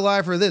a part of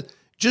life or this.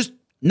 Just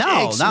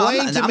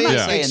explain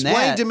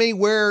to me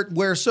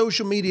where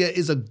social media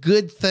is a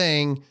good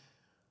thing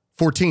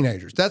for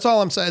teenagers. That's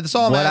all I'm saying. That's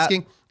all I'm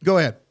asking. Go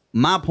ahead.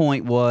 My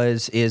point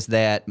is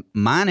that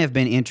mine have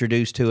been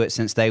introduced to it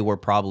since they were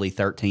probably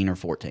 13 or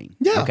 14.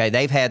 Yeah. Okay.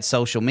 They've had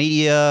social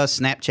media,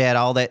 Snapchat,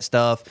 all that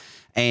stuff.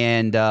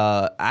 And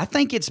I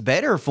think it's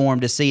better for them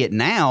to see it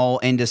now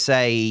and to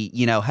say,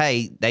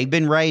 hey, they've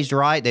been raised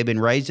right. They've been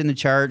raised in the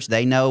church.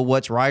 They know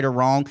what's right or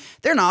wrong.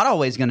 They're not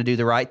always going to do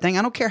the right thing.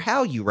 I don't care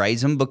how you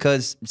raise them,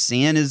 because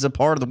sin is a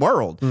part of the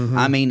world. Mm-hmm.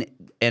 I mean,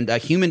 and a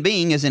human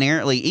being is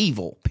inherently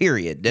evil,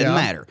 period. Doesn't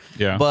matter.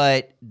 Yeah.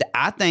 But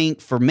I think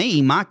for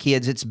me, my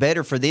kids, it's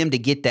better for them to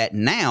get that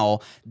now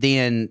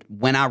than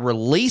when I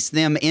release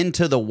them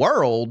into the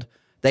world,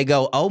 they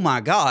go, oh my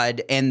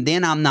God, and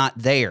then I'm not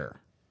there.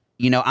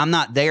 I'm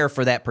not there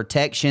for that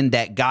protection,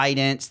 that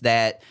guidance,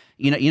 that,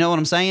 you know what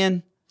I'm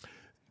saying?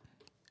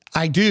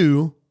 I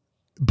do,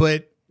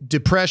 but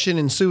depression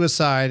and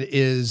suicide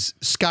is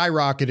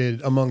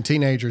skyrocketed among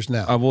teenagers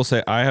now. I will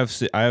say I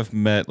have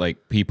met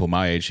like people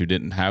my age who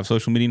didn't have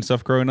social media and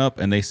stuff growing up,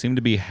 and they seem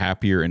to be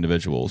happier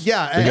individuals.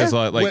 Yeah, because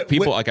I know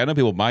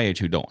people my age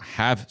who don't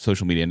have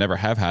social media, never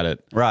have had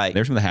it. Right,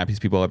 they're some of the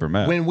happiest people I've ever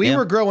met. When we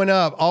were growing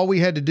up, all we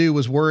had to do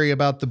was worry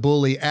about the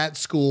bully at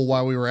school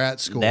while we were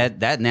at school. That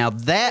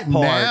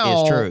part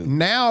is true.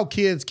 Now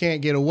kids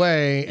can't get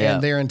away,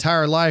 and their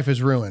entire life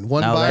is ruined.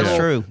 That's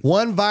true.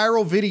 One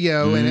viral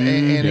video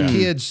and a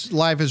kid's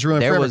life is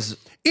ruined forever.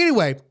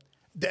 Anyway,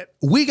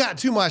 we got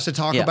too much to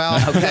talk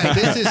about. Okay,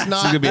 this is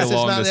not going to be a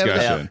long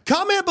discussion.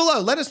 Comment below.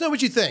 Let us know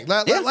what you think.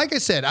 Like I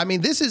said, I mean,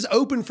 this is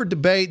open for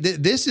debate.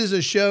 This is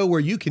a show where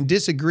you can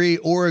disagree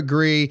or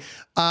agree.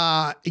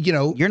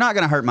 You're not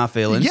going to hurt my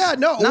feelings. Yeah,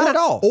 no, not at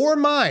all. Or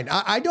mine.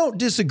 I don't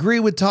disagree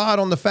with Todd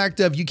on the fact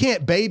of you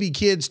can't baby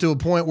kids to a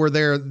point where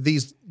they're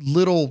these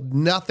little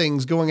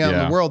nothings going out in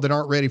the world that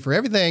aren't ready for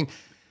everything.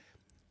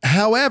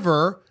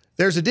 However,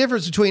 there's a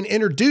difference between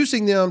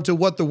introducing them to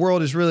what the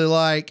world is really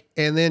like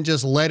and then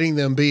just letting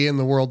them be in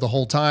the world the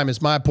whole time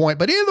is my point.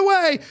 But either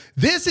way,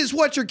 this is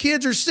what your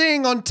kids are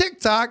seeing on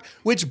TikTok,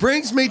 which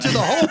brings me to the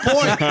whole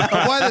point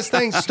of why this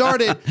thing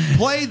started.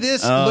 Play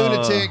this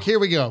lunatic. Here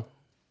we go.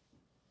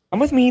 Come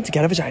with me to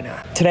get a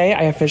vagina. Today,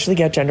 I officially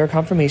get gender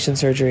confirmation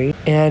surgery.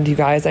 And you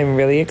guys, I'm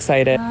really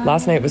excited.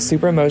 Last night was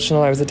super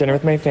emotional. I was at dinner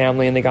with my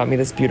family and they got me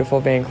this beautiful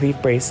Van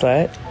Cleef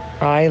bracelet.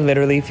 I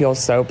literally feel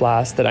so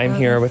blessed that I'm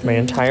here with my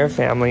entire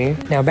family.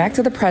 Now back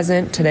to the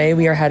present. Today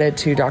we are headed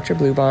to Dr.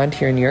 Blue Bond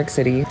here in New York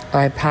City.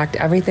 I packed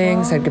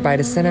everything, said goodbye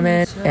to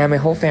Cinnamon, and my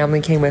whole family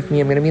came with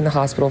me. I'm gonna be in the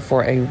hospital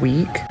for a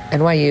week.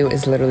 NYU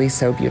is literally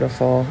so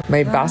beautiful.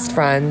 My best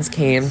friends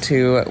came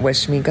to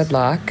wish me good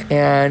luck,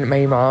 and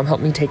my mom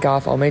helped me take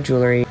off all my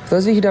jewelry. For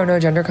those of you who don't know,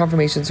 gender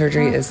confirmation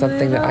surgery is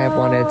something that I have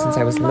wanted since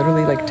I was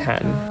literally like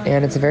 10.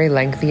 And it's a very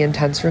lengthy,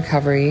 intense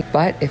recovery,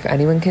 but if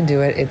anyone can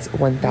do it, it's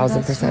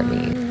 1000%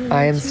 me.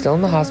 I am still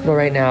in the hospital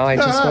right now. I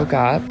just woke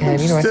up and,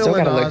 I still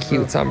gotta look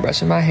cute. So I'm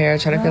brushing my hair,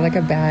 trying to feel like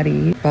a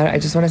baddie. But I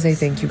just want to say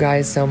thank you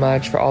guys so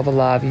much for all the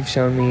love you've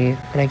shown me.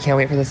 And I can't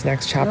wait for this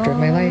next chapter of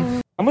my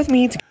life. Come with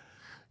me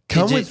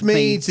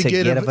to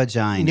get a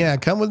vagina. Yeah,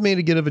 come with me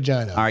to get a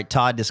vagina. All right,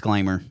 Todd,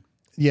 disclaimer.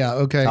 Yeah.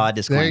 Okay. Todd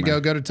disclaimer. There you go.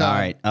 Go to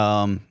Todd.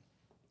 All right.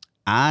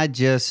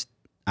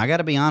 I got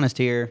to be honest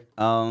here.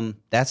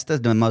 That's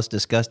the most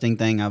disgusting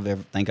thing I've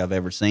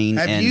ever seen.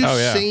 Have and you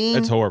yeah, seen?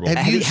 it's horrible.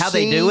 Have you how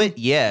they do seen- it?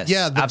 Yes.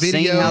 Yeah, the I've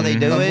video seen how they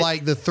do of it.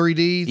 like the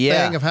 3D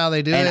thing of how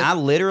they do and it. I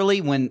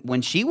literally,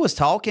 when she was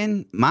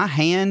talking, my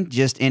hand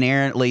just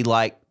inerrantly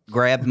like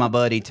grabbed my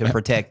buddy to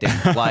protect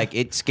him. Like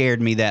it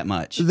scared me that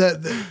much.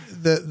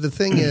 The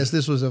thing is,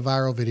 this was a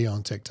viral video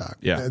on TikTok.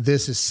 Yeah.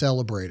 This is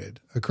celebrated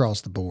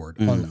across the board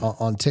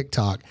on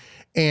TikTok.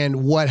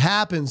 And what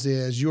happens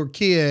is your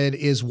kid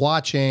is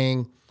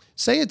watching,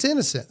 say it's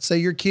innocent. Say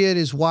your kid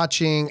is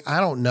watching, I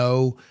don't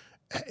know,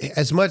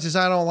 as much as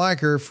I don't like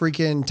her,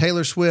 freaking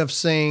Taylor Swift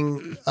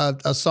sing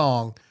a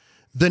song.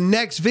 The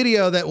next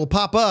video that will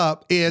pop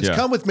up is Yeah.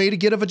 come with me to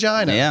get a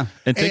vagina. Yeah.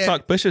 And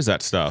TikTok pushes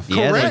that stuff.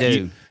 Yeah, Correct. they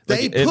do.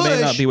 They It may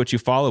not push- be what you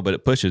follow, but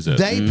it pushes it.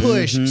 They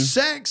push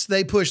sex.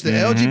 They push the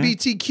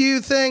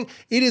LGBTQ thing.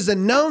 It is a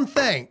known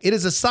thing. It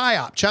is a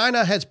psyop.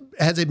 China has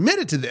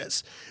admitted to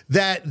this,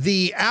 that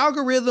the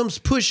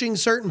algorithms pushing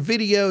certain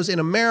videos in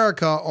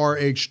America are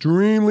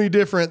extremely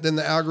different than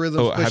the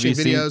algorithms have pushing you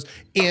seen- videos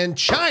in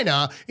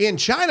China. In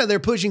China, they're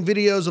pushing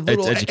videos of It's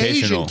little Asian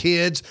educational.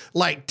 kids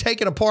like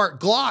taking apart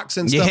Glocks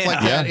and stuff Yeah. like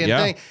that.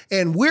 Yeah.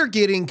 And we're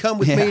getting come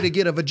with me to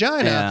get a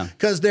vagina Yeah.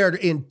 because they're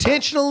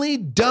intentionally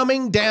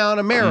dumbing down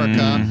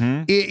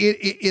America.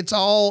 It's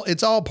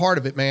all part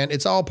of it, man.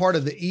 It's all part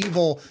of the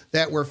evil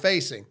that we're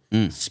facing.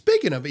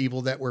 Speaking of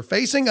evil that we're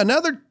facing,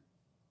 another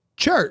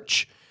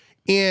church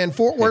in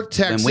Fort Worth,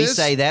 Texas. And we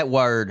say that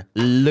word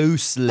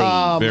loosely.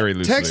 Very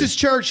loosely. Texas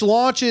church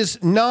launches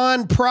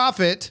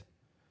nonprofit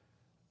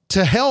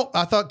to help.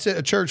 I thought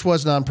a church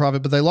was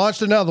nonprofit, but they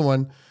launched another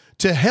one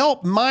to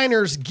help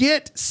minors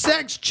get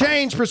sex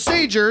change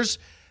procedures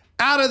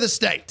out of the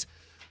state.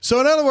 So,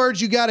 in other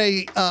words, you got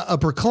a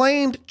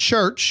proclaimed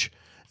church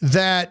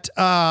that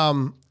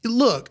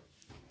look.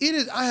 It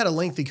is. I had a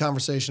lengthy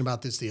conversation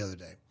about this the other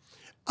day.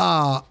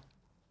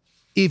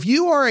 If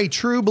you are a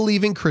true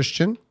believing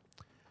Christian,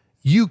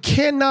 you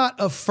cannot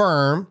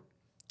affirm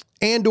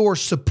and or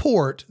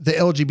support the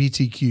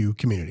LGBTQ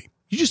community.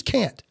 You just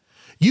can't.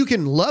 You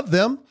can love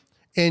them,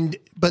 and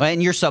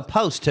you're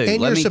supposed to.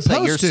 and Let you're me say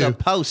supposed you're to.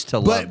 supposed to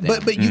love them.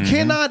 But you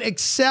cannot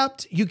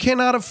accept, you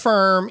cannot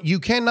affirm, you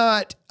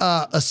cannot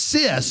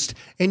assist,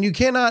 and you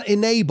cannot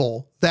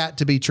enable that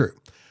to be true.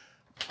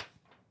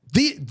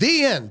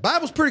 The end.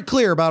 Bible's pretty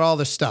clear about all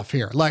this stuff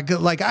here. Like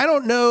I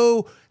don't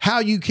know how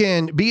you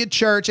can be at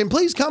church, and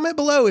please comment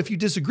below if you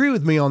disagree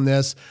with me on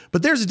this,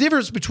 but there's a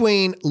difference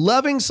between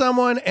loving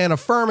someone and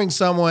affirming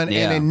someone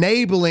and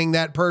enabling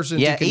that person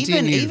to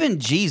continue. even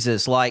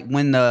Jesus, like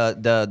when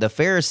the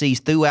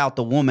Pharisees threw out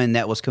the woman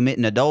that was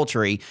committing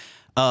adultery,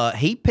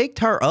 he picked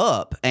her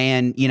up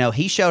and,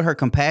 he showed her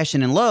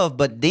compassion and love,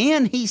 but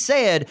then he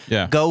said,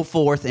 go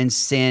forth and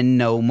sin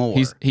no more.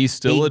 He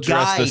still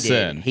addressed the guided.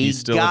 sin. He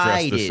still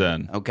addressed the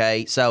sin.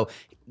 Okay. So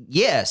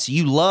yes,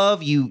 you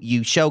love,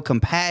 you show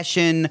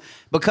compassion,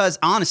 because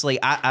honestly,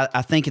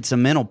 I think it's a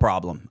mental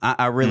problem.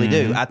 I really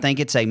do. I think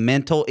it's a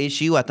mental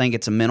issue. I think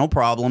it's a mental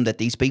problem that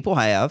these people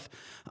have.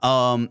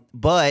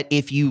 But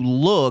if you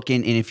look,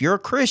 and if you're a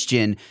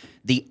Christian,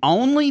 the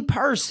only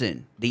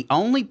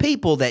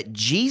people that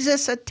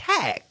Jesus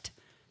attacked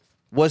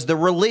was the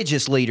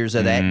religious leaders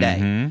of that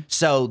day.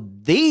 So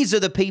these are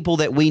the people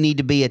that we need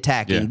to be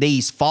attacking. Yeah.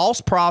 These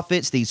false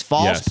prophets, these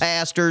false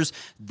pastors,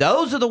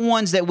 those are the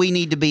ones that we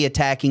need to be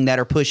attacking that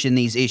are pushing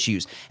these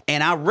issues.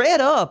 And I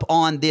read up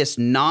on this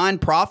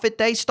nonprofit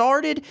they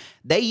started.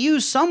 They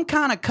used some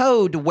kind of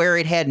code where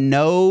it had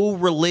no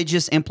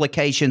religious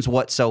implications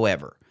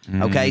whatsoever.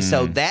 Okay,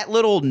 so that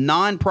little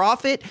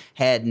nonprofit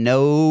had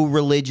no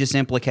religious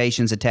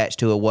implications attached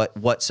to it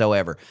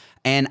whatsoever.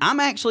 And I'm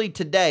actually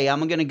today, I'm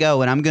going to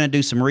go and I'm going to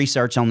do some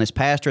research on this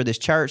pastor of this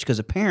church, because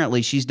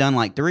apparently she's done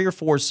like 3 or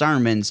 4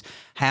 sermons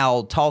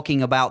how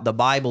talking about the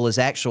Bible is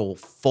actual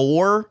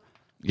for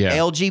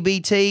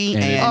LGBT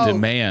and it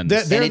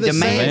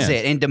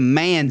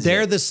demands.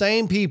 They're the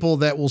same people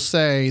that will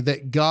say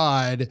that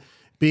God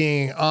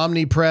being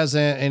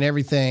omnipresent and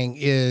everything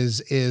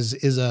is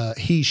a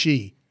he,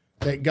 she.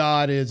 That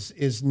God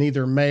is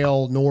neither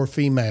male nor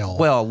female.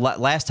 Well,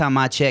 last time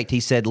I checked, he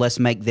said, let's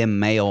make them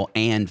male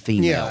and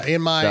female. Yeah,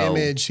 in my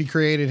image, he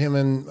created him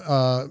in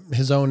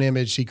his own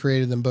image. He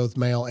created them both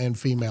male and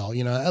female.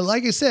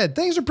 Like I said,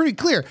 things are pretty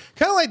clear.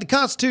 Kind of like the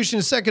Constitution,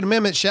 the Second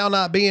Amendment shall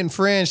not be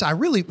infringed.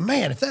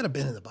 If that had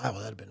been in the Bible,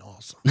 that'd have been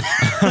awesome.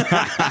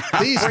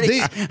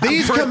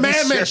 These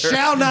commandments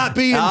shall not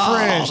be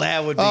infringed.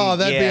 That'd be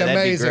amazing.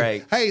 That'd be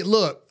great. Hey,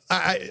 look.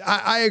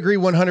 I agree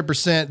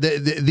 100%.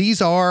 These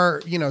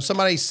are,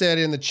 somebody said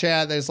in the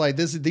chat that it's like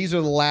these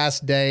are the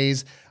last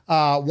days,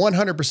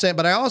 100%.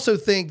 But I also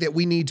think that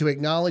we need to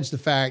acknowledge the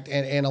fact,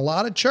 and a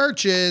lot of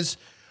churches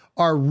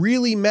are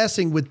really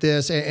messing with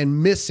this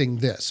and missing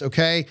this.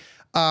 Okay,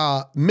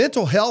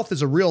 mental health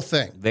is a real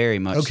thing. Very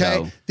much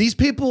so. These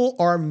people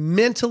are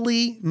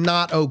mentally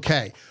not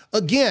okay.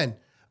 Again,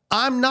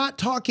 I'm not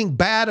talking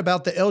bad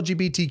about the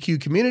LGBTQ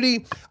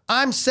community.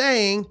 I'm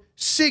saying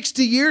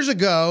 60 years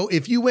ago,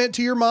 if you went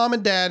to your mom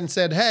and dad and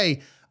said,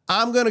 hey,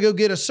 I'm going to go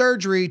get a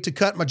surgery to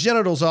cut my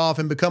genitals off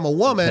and become a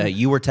woman.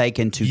 You were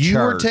taken to you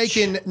church.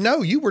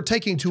 You were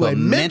taken to a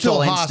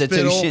mental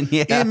hospital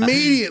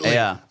immediately.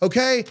 Yeah.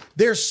 Okay?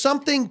 There's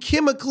something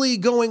chemically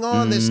going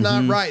on that's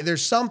not right.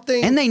 There's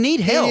something. And they need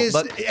help.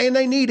 And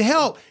they need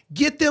help.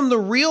 Get them the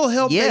real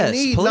help they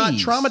need, not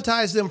please.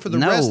 traumatize them for the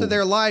rest of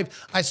their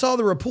life. I saw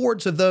the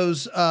reports of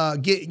those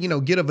get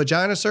a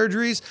vagina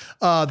surgeries.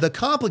 The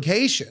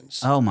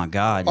complications. Oh my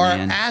God, are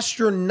man.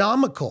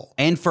 astronomical.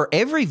 And for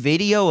every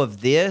video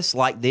of this,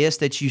 like this,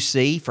 that you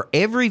see, for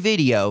every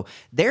video,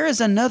 there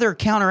is another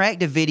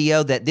counteractive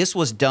video that this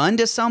was done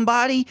to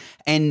somebody,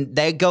 and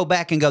they go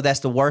back and go, "That's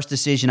the worst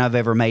decision I've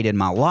ever made in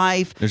my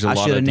life. There's a I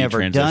lot should of have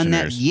never done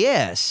that." detransitioners.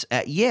 Yes,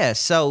 yes.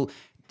 So.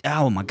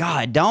 Oh my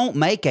God! Don't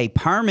make a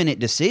permanent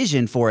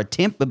decision for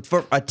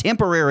a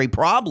temporary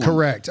problem.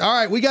 Correct. All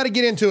right, we got to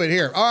get into it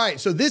here. All right,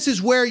 so this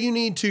is where you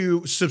need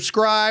to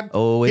subscribe,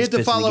 it's hit the fixing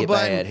to follow get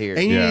button, bad here.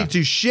 and you need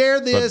to share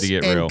this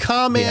get and real.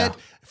 comment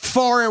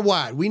far and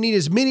wide. We need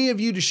as many of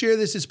you to share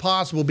this as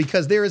possible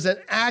because there is an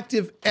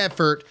active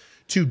effort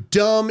to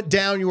dumb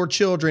down your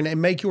children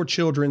and make your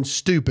children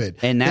stupid.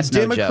 And that's the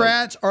no joke.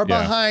 Democrats are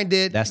behind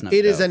it. That's no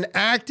It is joke.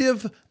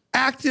 an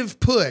active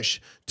push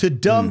to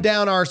dumb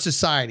down our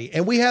society.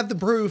 And we have the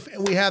proof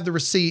and we have the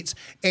receipts.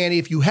 And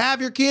if you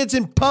have your kids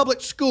in public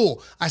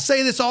school, I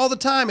say this all the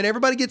time and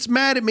everybody gets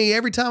mad at me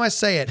every time I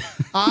say it.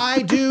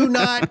 I do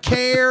not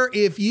care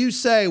if you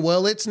say,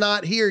 well, it's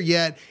not here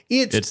yet.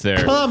 It's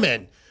there.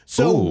 coming.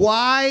 So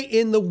why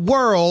in the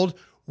world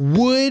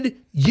would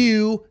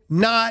you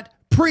not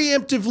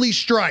preemptively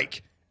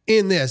strike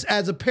in this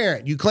as a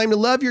parent? You claim to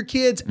love your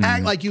kids,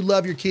 act like you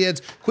love your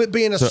kids, quit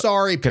being a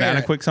sorry Can parent. I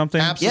add a quick something?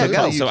 Absolutely.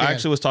 Yeah, go. So I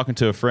actually was talking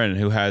to a friend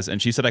who has, and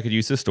she said I could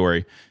use this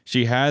story.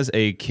 She has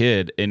a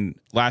kid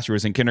last year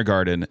was in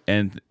kindergarten,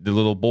 and the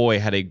little boy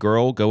had a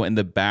girl go in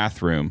the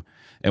bathroom.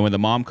 And when the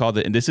mom called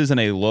it, and this is in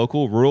a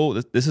local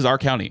rural, this is our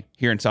county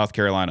here in South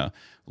Carolina,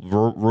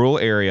 rural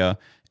area.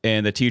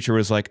 And the teacher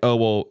was like, oh,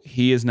 well,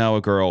 he is now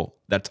a girl.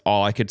 That's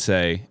all I could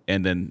say.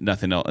 And then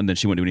nothing else. And then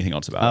she wouldn't do anything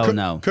else about it. Oh,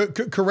 no.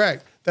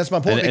 Correct. That's my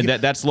point. And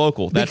that's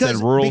local. That's in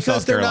rural South Carolina.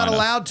 Because they're not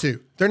allowed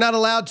to. They're not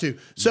allowed to.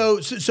 So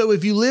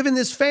if you live in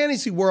this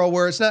fantasy world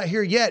where it's not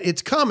here yet,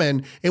 it's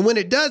coming. And when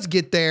it does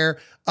get there,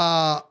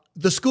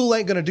 the school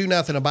ain't going to do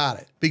nothing about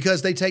it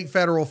because they take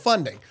federal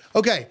funding.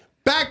 Okay,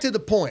 back to the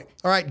point.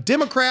 All right,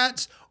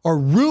 Democrats are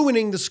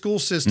ruining the school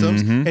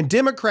systems, and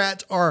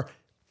Democrats are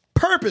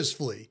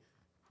purposefully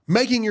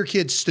making your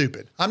kids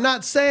stupid. I'm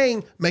not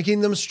saying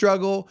making them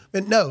struggle,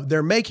 but no,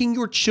 they're making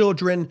your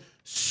children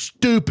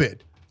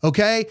stupid.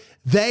 Okay?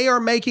 They are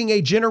making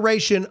a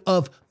generation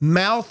of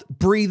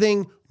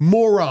mouth-breathing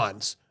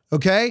morons.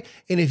 Okay?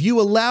 And if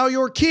you allow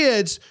your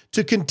kids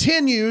to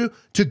continue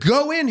to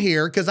go in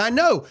here, because I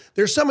know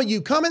there's some of you,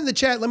 comment in the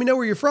chat, let me know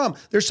where you're from.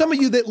 There's some of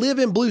you that live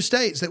in blue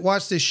states that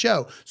watch this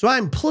show. So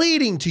I'm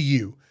pleading to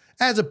you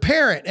as a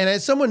parent and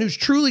as someone who's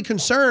truly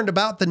concerned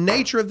about the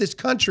nature of this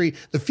country,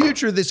 the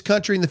future of this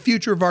country, and the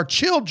future of our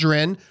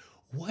children,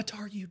 what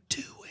are you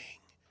doing?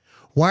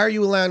 Why are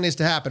you allowing this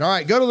to happen? All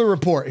right, go to the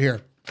report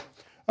here.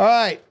 All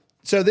right,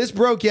 so this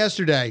broke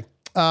yesterday.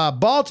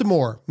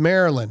 Baltimore,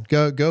 Maryland,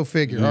 go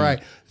figure. All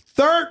right,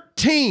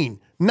 13,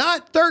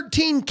 not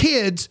 13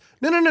 kids.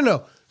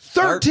 No.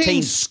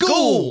 13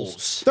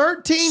 schools.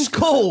 13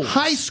 schools.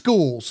 High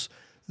schools.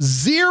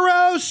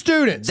 0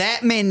 students.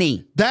 That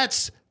many.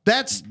 That's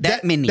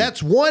many.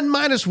 That's 1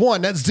 minus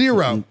 1. That's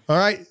 0. All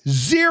right.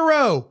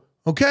 0.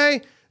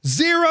 Okay.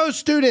 0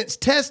 students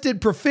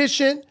tested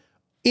proficient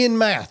in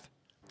math.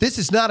 This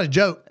is not a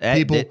joke,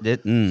 people.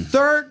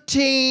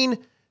 13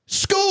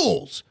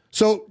 schools.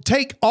 So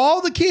take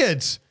all the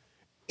kids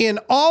in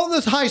all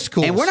the high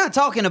schools. And we're not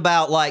talking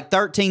about like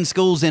 13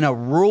 schools in a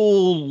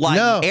rural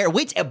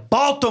area.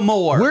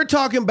 Baltimore. We're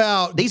talking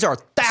about these are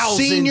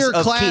thousands senior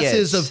of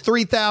classes kids. of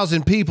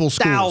 3,000 people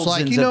schools.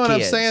 Thousands you know of what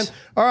kids. I'm saying?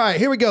 All right,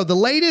 here we go. The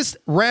latest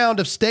round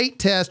of state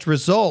test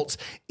results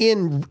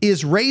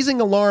is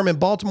raising alarm in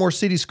Baltimore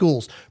City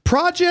schools.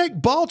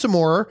 Project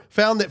Baltimore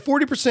found that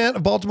 40%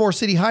 of Baltimore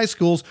City high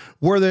schools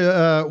where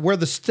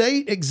the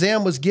state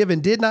exam was given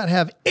did not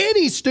have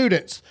any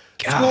students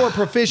score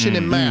proficient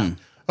in math.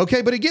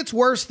 Okay, but it gets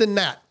worse than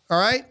that, all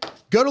right?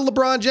 Go to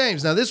LeBron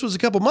James. Now, this was a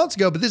couple months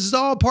ago, but this is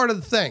all part of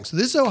the thing. So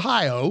this is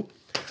Ohio.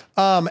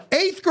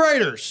 8th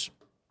graders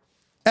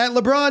at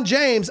LeBron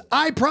James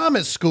I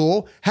Promise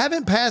School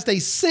haven't passed a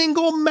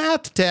single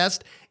math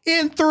test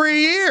in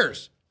 3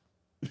 years.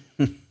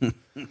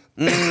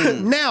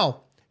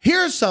 Now,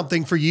 here's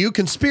something for you,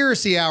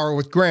 Conspiracy Hour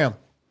with Graham.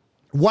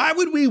 Why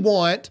would we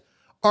want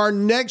our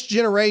next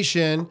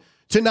generation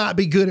to not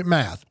be good at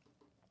math?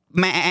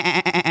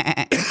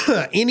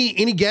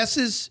 Any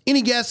guesses?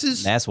 Any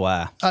guesses? That's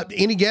why.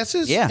 Any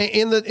guesses? Yeah.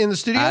 In the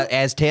studio?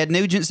 As Ted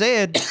Nugent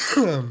said,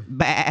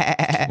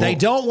 they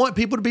don't want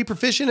people to be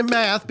proficient in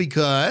math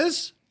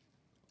because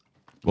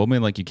Well, I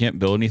mean, like you can't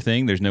build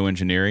anything. There's no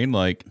engineering.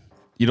 Like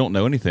you don't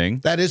know anything.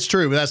 that is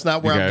true, but that's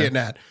not where I'm Okay. getting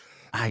at.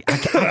 I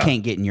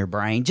can't get in your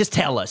brain. Just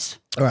tell us.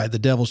 All right, the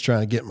devil's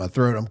trying to get in my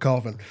throat. I'm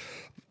coughing.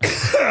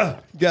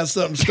 Got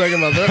something stuck in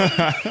my throat.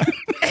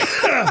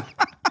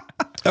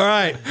 All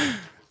right.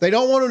 They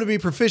don't want them to be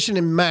proficient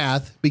in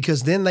math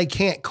because then they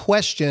can't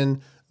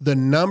question the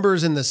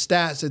numbers and the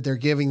stats that they're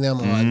giving them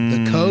on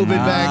the COVID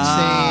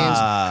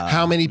vaccines,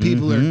 how many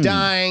people are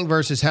dying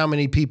versus how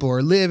many people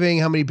are living,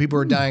 how many people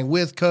are dying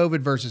with COVID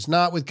versus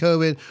not with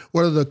COVID,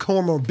 what are the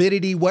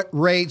comorbidity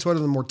rates, what are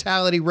the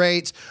mortality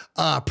rates,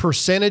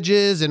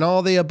 percentages, and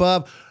all the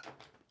above.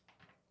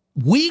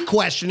 We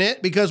question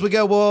it because we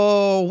go,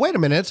 well, wait a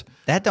minute.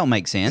 That don't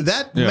make sense.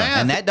 That math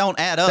and that don't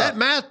add up. That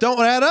math don't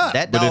add up.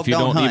 That But if you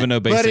don't even know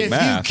basic math.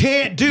 But if you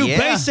can't do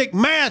basic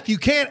math, you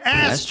can't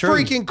ask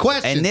freaking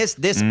questions. And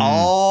this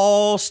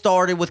all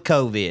started with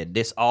COVID.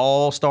 This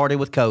all started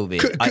with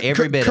COVID.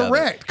 Every bit of it.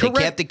 Correct. They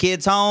kept the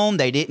kids home.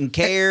 They didn't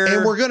care.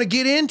 And we're going to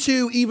get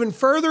into even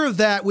further of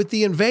that with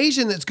the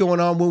invasion that's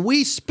going on. When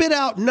we spit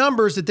out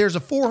numbers that there's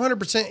a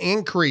 400%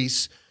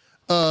 increase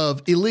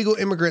of illegal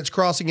immigrants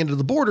crossing into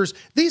the borders,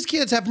 these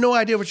kids have no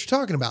idea what you're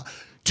talking about.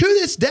 To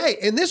this day,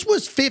 and this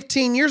was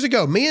 15 years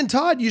ago, me and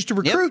Todd used to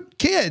recruit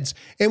kids,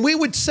 and we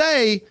would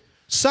say,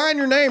 sign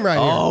your name right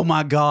here. Oh,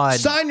 my God.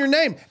 Sign your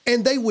name.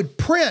 And they would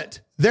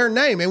print their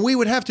name, and we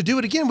would have to do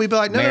it again. We'd be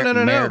like, no.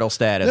 Marital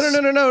status.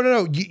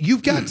 No.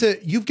 You've got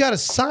to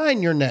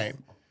sign your name.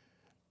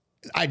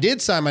 I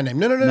did sign my name.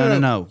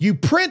 No. You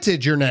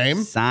printed your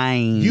name.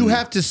 Sign. You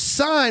have to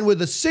sign with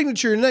a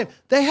signature in your name.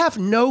 They have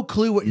no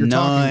clue what you're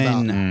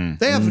talking about.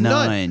 They have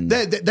none.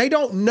 They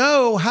don't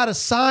know how to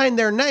sign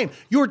their name.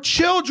 Your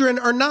children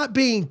are not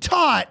being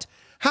taught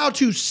how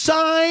to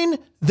sign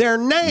their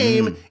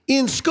name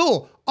in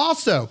school.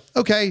 Also,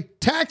 okay,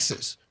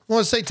 taxes.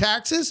 Want to say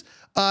taxes?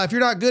 If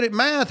you're not good at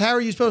math, how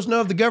are you supposed to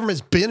know if the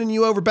government's bending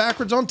you over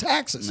backwards on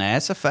taxes?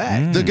 That's a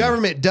fact. The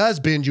government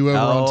does bend you over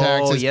on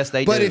taxes. Yes,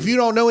 they do. But if you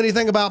don't know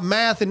anything about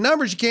math and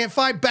numbers, you can't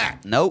fight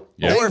back. Nope.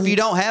 Yeah. Or if you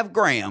don't have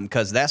Graham,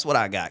 because that's what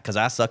I got, because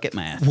I suck at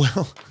math.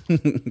 Well,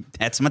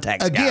 that's my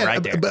tax guy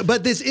right there.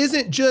 But this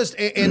isn't just,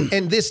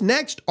 and this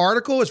next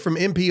article is from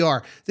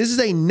NPR. This is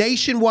a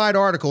nationwide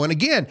article. And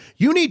again,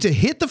 you need to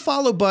hit the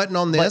follow button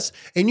on this,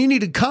 and you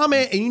need to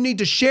comment, and you need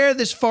to share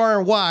this far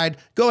and wide.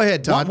 Go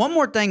ahead, Todd. One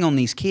more thing on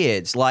these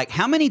kids. Like,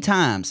 how many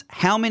times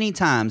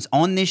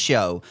on this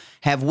show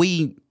have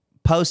we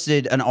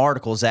posted an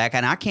article, Zach?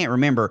 And I can't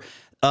remember.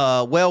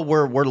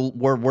 We're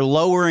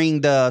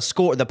lowering the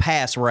score, the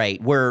pass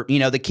rate. Where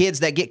the kids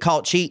that get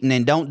caught cheating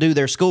and don't do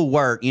their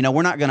schoolwork,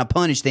 we're not going to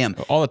punish them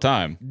all the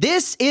time.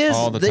 This is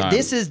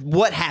this is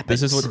what happens.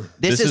 This is what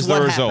the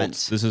happens.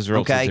 results. This is the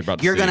results. Okay,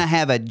 you're going to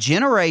have a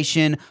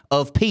generation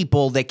of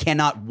people that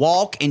cannot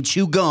walk and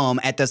chew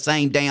gum at the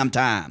same damn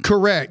time.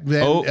 Correct. You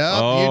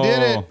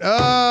did it.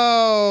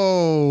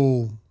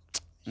 Oh.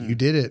 You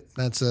did it.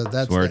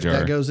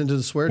 That goes into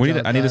the swear jar.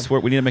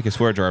 We need to make a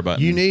swear jar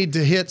button. You need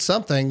to hit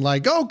something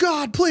like, "Oh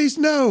God, please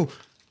no."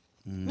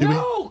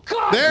 No,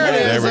 God. There it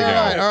is. There we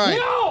go. All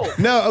right.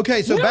 No.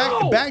 Okay. So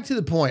back to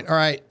the point. All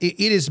right. It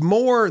is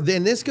more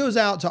than this goes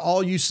out to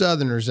all you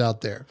Southerners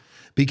out there,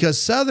 because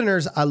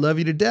Southerners, I love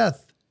you to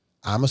death.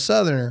 I'm a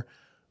Southerner,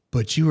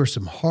 but you are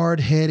some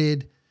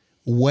hard-headed,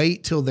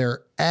 wait till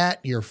they're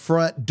at your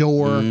front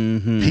door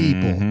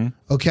people.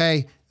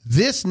 Okay.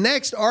 This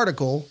next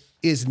article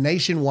is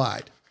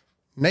nationwide.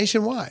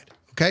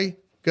 Okay?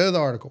 Go to the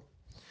article.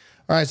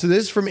 All right, so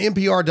this is from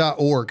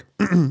NPR.org,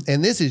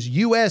 and this is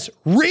U.S.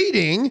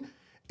 reading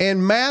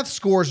and math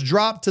scores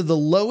dropped to the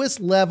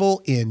lowest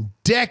level in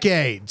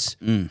decades.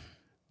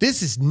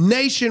 This is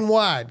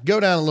nationwide. Go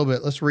down a little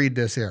bit. Let's read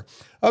this here.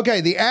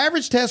 Okay, the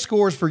average test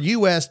scores for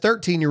U.S.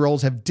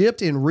 13-year-olds have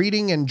dipped in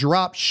reading and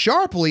dropped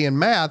sharply in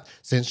math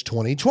since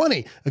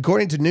 2020,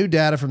 according to new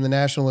data from the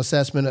National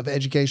Assessment of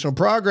Educational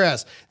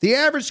Progress. The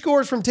average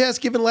scores from tests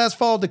given last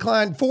fall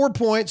declined 4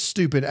 points,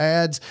 stupid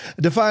ads,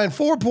 defined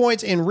 4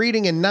 points in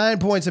reading and 9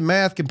 points in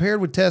math compared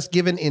with tests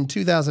given in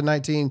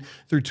 2019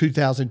 through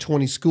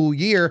 2020 school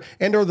year,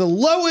 and are the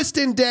lowest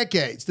in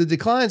decades. The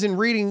declines in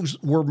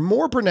readings were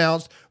more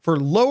pronounced for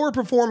lower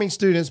performing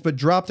students, but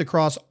dropped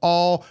across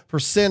all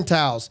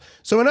percentiles.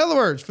 So in other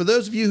words, for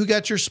those of you who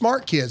got your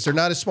smart kids, they're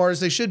not as smart as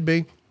they should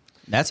be.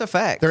 That's a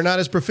fact. They're not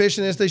as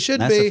proficient as they should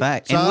be. That's a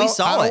fact. So And we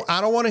saw it. I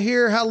don't want to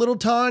hear how little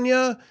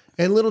Tanya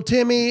and little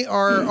Timmy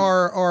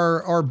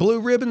are blue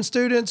ribbon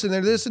students and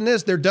they're this and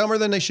this. They're dumber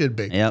than they should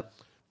be. Yep.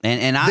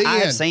 And I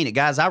have seen it,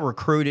 guys. I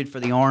recruited for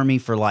the Army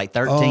for like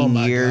 13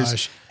 years.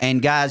 Gosh.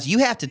 And guys, you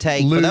have to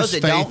take, for those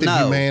that don't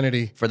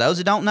know, for those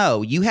that don't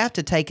know, you have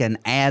to take an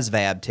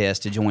ASVAB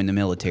test to join the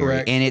military.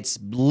 Correct. And it's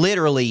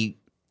literally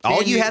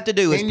all you have to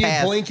do is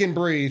pass. You blink and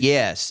breathe.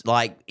 Yes,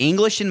 like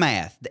English and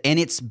math. And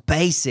it's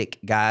basic,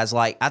 guys.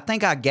 Like, I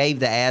think I gave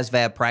the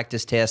ASVAB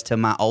practice test to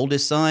my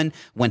oldest son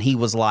when he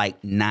was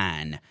like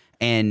 9,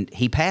 and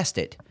he passed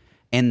it.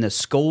 And the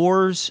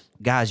scores,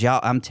 guys, y'all,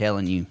 I'm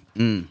telling you,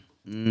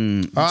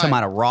 talking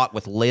about a rock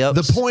with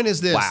lips. The point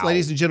is this,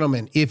 ladies and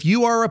gentlemen, if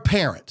you are a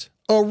parent,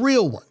 a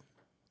real one,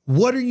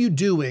 What are you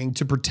doing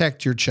to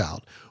protect your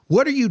child?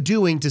 What are you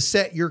doing to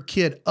set your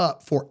kid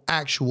up for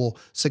actual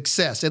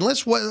success? And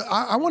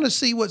I want to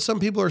see what some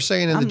people are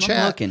saying in the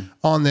chat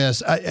on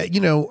this.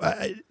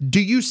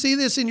 Do you see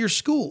this in your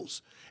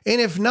schools? And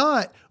if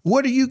not,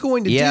 what are you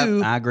going to do?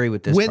 Yeah, I agree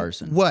with this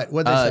person. What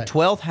they say?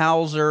 12th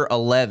Hauser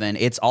 11.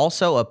 It's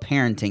also a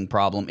parenting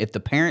problem. If the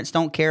parents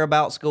don't care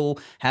about school,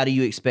 how do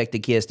you expect the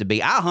kids to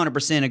be? I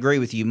 100% agree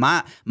with you.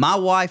 My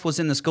wife was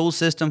in the school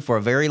system for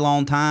a very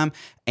long time,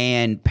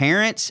 and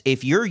parents,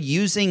 if you're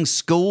using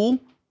school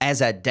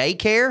as a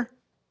daycare,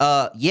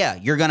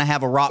 you're going to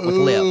have a rot with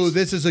lips. Ooh,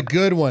 this is a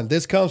good one.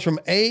 This comes from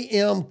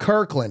A.M.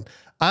 Kirkland.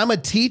 I'm a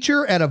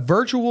teacher at a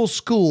virtual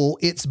school.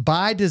 It's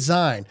by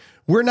design.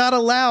 We're not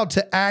allowed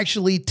to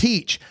actually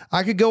teach.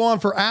 I could go on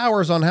for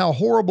hours on how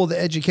horrible the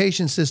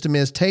education system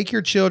is. Take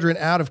your children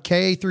out of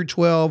K through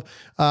 12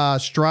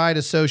 stride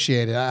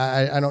associated.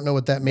 I don't know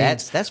what that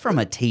means. That's from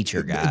a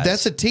teacher, guys.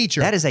 That's a teacher.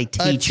 That is a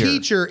teacher. A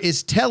teacher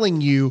is telling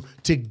you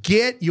to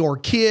get your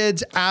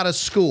kids out of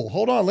school.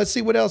 Hold on. Let's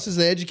see what else is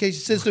the education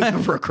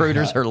system.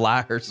 Recruiters are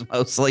liars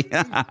mostly.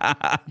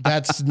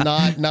 That's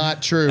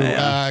not true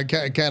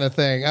kind of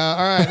thing. All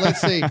right.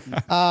 Let's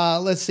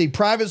see.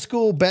 Private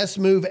school, best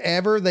move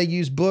ever. They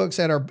use books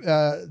at our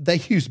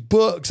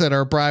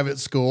private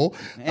school.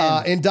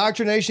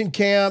 Indoctrination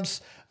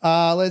camps.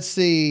 Let's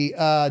see.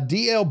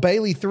 D.L.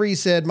 Bailey 3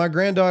 said, my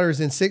granddaughter's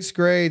in 6th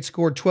grade,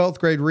 scored 12th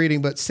grade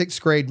reading, but 6th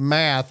grade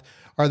math.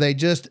 Are they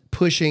just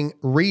pushing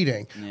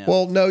reading? Yeah.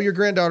 Well, no, your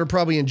granddaughter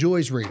probably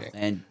enjoys reading.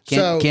 And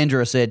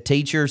Kendra said,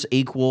 teachers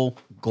equal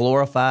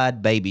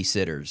glorified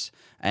babysitters.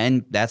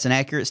 And that's an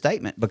accurate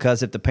statement,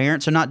 because if the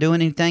parents are not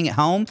doing anything at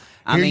home,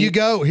 Here you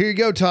go,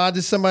 Todd.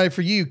 This is somebody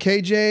for you.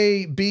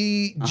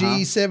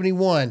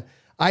 KJBG71.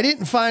 I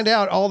didn't find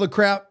out all the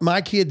crap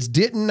my kids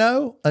didn't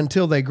know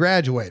until they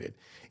graduated.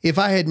 If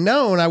I had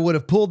known, I would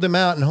have pulled them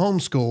out and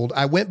homeschooled.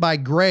 I went by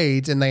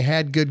grades, and they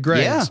had good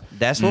grades. Yeah,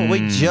 that's what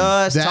we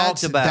just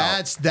talked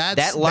about.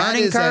 That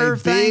learning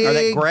curve thing, or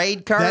that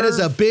grade curve. That is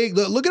a big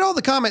look at all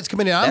the comments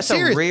coming in. I'm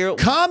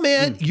serious.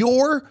 Comment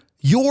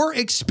your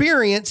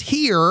experience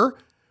here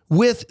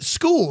with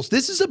schools.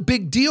 This is a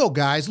big deal,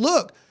 guys.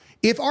 Look,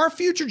 if our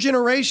future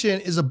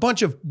generation is a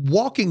bunch of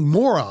walking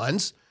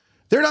morons,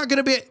 they're not going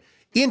to be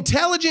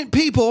intelligent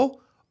people.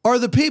 Are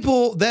the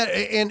people that,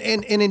 and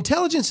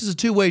intelligence is a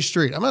two-way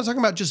street. I'm not talking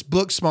about just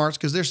book smarts,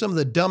 because they're some of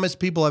the dumbest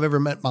people I've ever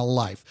met in my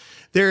life.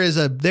 There is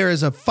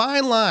a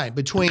fine line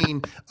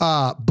between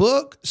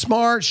book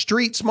smarts,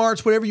 street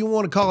smarts, whatever you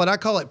want to call it. I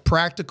call it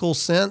practical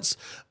sense.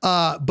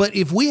 But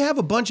if we have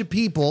a bunch of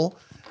people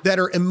that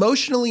are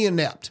emotionally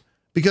inept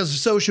because of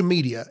social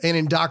media and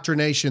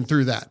indoctrination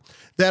through that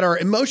are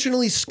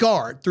emotionally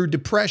scarred through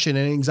depression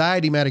and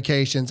anxiety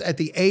medications at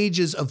the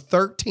ages of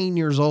 13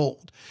 years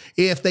old,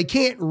 if they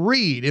can't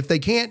read, if they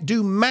can't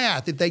do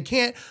math, if they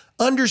can't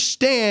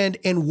understand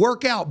and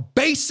work out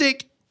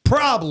basic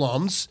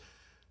problems,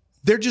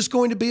 they're just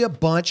going to be a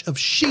bunch of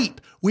sheep.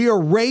 We are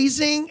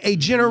raising a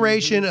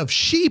generation of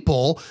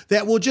sheeple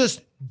that will just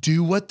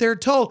do what they're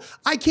told.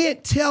 I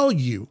can't tell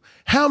you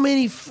how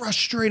many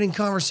frustrating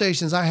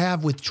conversations I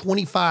have with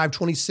 25,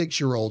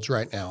 26-year-olds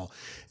right now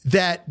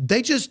that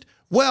they just,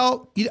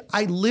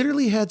 I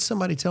literally had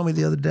somebody tell me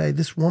the other day,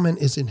 this woman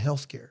is in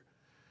healthcare.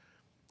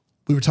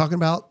 We were talking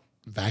about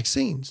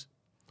vaccines.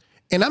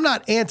 And I'm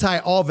not anti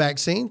all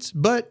vaccines,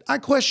 but I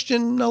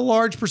question a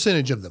large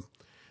percentage of them.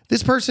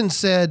 This person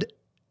said,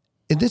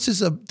 and this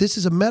is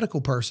a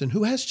medical person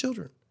who has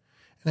children.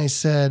 And I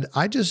said,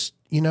 I just,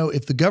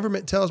 if the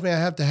government tells me I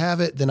have to have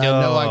it, then I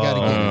know I got to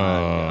get it.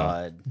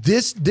 God.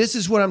 This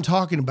is what I'm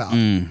talking about.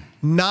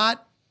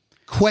 Not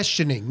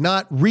questioning,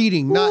 not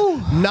reading,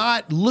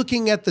 not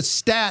looking at the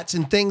stats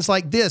and things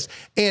like this,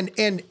 and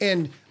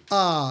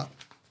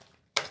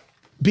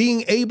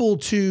being able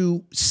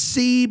to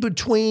see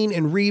between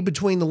and read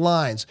between the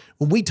lines.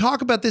 When we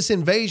talk about this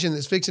invasion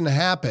that's fixing to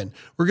happen,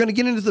 we're going to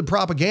get into the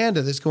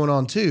propaganda that's going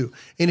on too.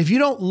 And if you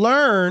don't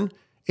learn,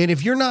 and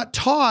if you're not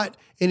taught,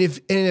 and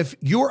if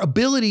your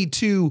ability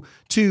to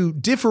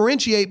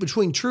differentiate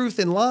between truth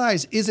and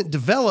lies isn't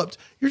developed,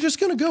 you're just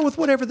going to go with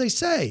whatever they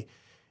say.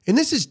 And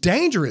this is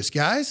dangerous,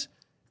 guys.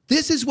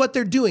 This is what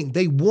they're doing.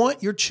 They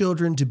want your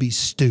children to be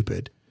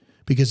stupid,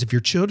 because if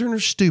your children are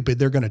stupid,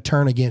 they're going to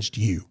turn against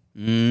you.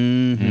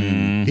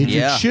 Mm-hmm. If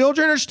your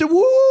children are stupid,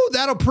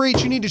 that'll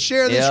preach. You need to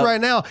share this right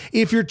now.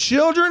 If your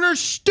children are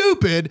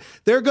stupid,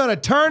 they're going to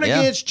turn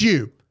against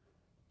you,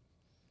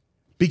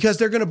 because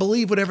they're going to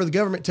believe whatever the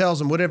government tells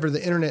them, whatever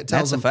the internet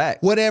tells them. That's a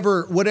fact.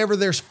 Whatever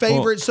their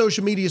favorite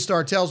social media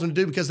star tells them to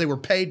do, because they were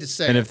paid to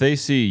say. And if they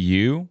see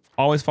you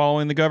always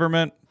following the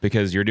government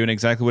because you're doing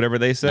exactly whatever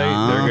they say,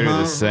 they're going to do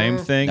the same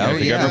thing. If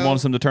the government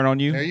wants them to turn on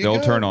you,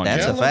 they'll turn on you.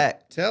 That's a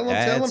fact. Tell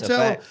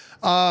them.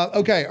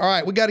 Okay, all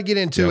right, we got to get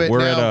into it. We're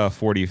now. at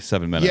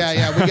 47 minutes.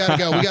 Yeah, we got to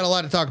go. We got a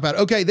lot to talk about.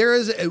 Okay,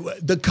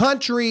 the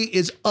country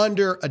is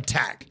under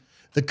attack.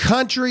 The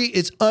country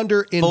is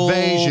under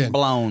invasion. Full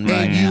blown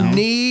right and now. You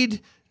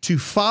need to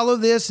follow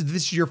this. If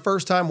this is your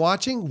first time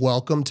watching,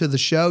 welcome to the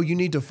show. You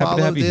need to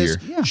follow have you this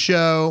here.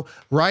 show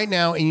right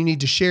now, and you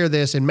need to share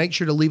this and make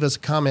sure to leave us a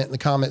comment in the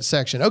comment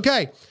section.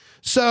 Okay,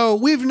 so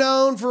we've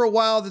known for a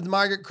while that the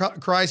migrant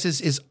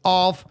crisis is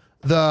off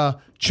the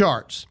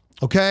charts,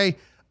 okay?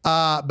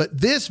 But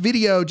this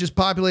video just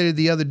populated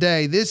the other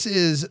day. This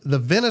is the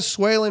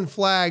Venezuelan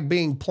flag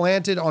being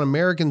planted on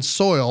American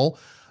soil,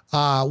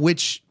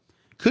 which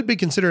could be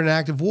considered an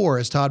act of war,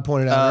 as Todd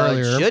pointed out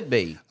earlier. Should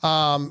be.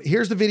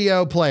 Here's the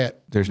video. Play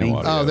it. There's no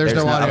audio. Oh, there's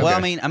no audio. Well,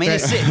 I mean,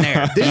 it's sitting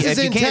there. This is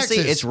if in you can't see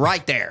Texas. it, it's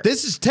right there.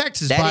 This is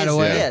Texas, That by is- the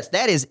way. Yes,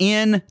 that is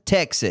in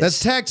Texas. That's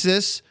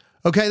Texas.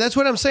 Okay, that's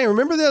what I'm saying.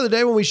 Remember the other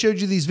day when we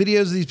showed you these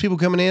videos of these people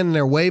coming in and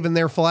they're waving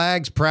their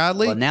flags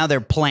proudly? Well, now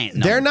they're planting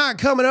them. They're not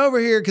coming over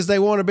here because they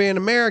want to be an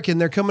American.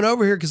 They're coming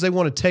over here because they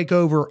want to take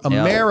over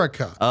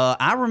America.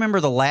 I remember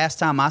the last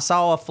time I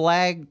saw a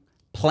flag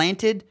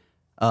planted,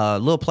 a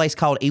little place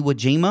called Iwo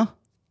Jima.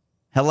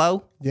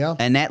 Hello? Yeah.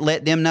 And that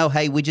let them know,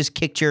 hey, we just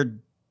kicked your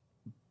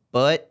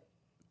butt.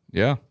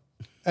 Yeah.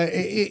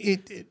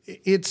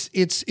 It's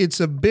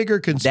a bigger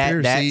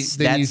conspiracy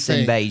than you that's think.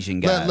 invasion,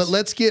 guys.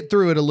 Let's get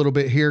through it a little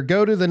bit here.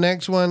 Go to the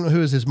next one.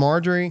 Who is this?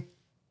 Marjorie?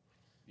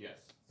 Yes.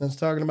 That's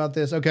talking about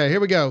this. Okay, here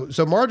we go.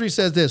 So Marjorie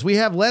says this: we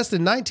have less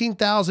than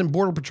 19,000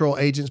 Border Patrol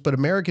agents, but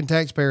American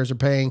taxpayers are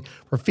paying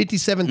for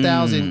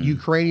 57,000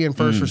 Ukrainian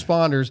first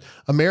responders.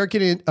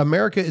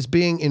 America is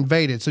being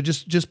invaded. So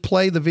just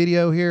play the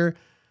video here.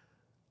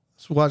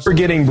 We're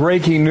getting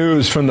breaking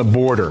news from the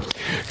border.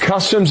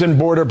 Customs and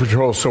Border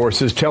Patrol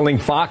sources telling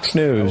Fox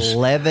News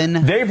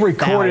 11,000. they've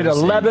recorded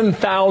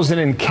 11,000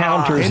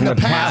 encounters in the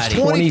past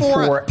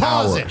 24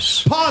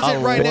 hours. Pause it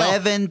right now.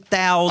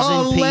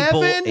 11,000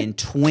 people 11? in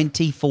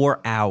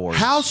 24 hours.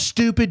 How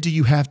stupid do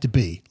you have to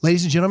be?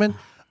 Ladies and gentlemen,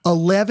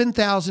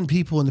 11,000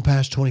 people in the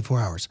past 24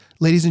 hours.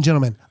 Ladies and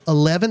gentlemen,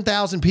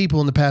 11,000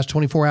 people in the past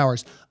 24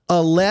 hours.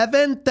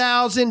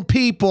 11,000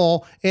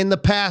 people in the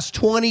past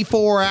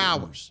 24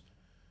 hours.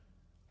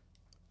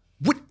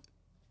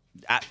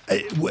 Oh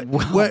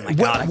my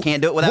God, I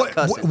can't do it without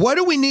cussing. What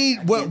do we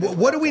need?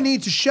 What do we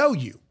need to show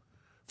you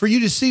for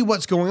you to see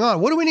what's going on?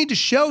 What do we need to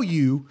show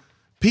you,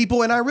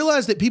 people? And I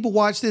realize that people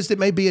watch this that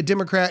may be a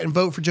Democrat and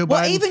vote for Joe Biden.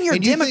 Well, even your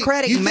and you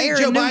Democratic think mayor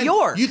Joe in New Biden-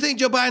 York. You think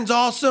Joe Biden's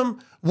awesome?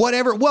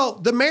 Whatever. Well,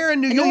 the mayor in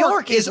New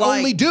York is like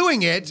only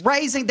doing it.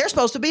 They're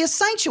supposed to be a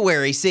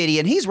sanctuary city,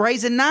 and he's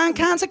raising 9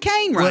 kinds of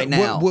cane right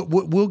now.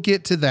 We'll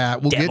get to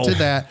that. We'll get to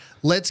that.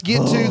 Let's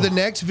get to the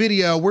next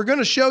video. We're going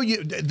to show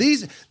you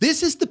these.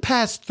 This is the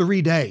past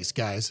 3 days,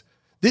 guys.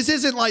 This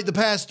isn't like the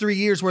past 3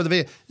 years where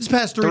this is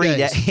past 3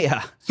 days.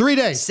 Yeah. 3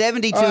 days.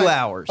 72 All right.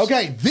 hours.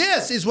 Okay,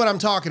 this is what I'm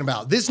talking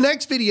about. This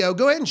next video,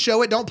 go ahead and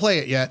show it. Don't play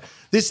it yet.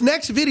 This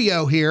next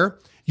video here,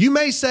 you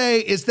may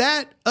say, is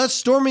that us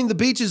storming the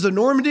beaches of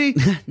Normandy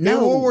in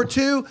World War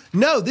II?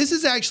 No, this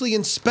is actually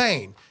in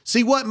Spain.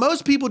 See, what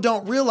most people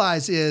don't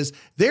realize is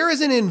there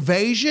is an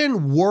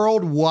invasion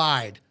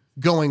worldwide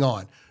going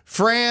on.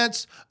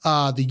 France,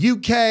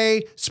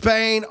 the UK,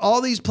 Spain,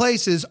 all these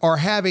places are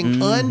having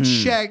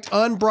unchecked,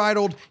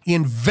 unbridled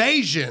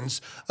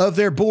invasions of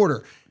their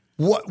border.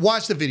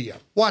 Watch the video.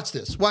 Watch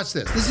this. Watch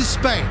this. This is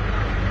Spain.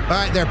 All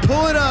right, they're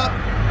pulling up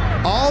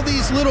all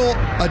these little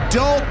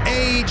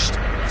adult-aged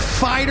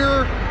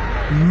fighter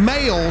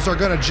males are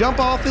going to jump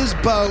off this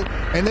boat,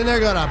 and then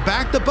they're going to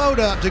back the boat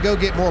up to go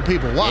get more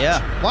people. Watch.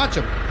 Yeah. Watch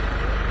them.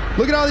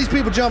 Look at all these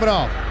people jumping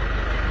off.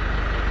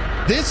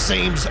 This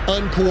seems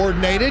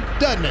uncoordinated,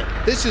 doesn't it?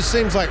 This just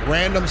seems like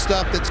random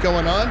stuff that's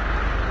going on.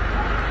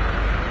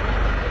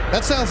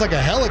 That sounds like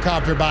a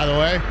helicopter, by the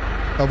way,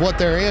 of what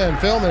they're in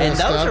filming and those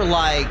stuff. are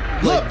like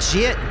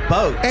legit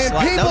boats. And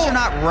like, people, those are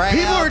not rafts.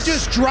 people are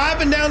just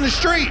driving down the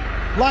street,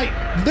 like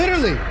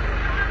literally.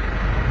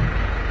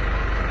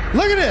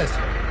 Look at this.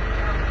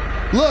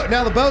 Look,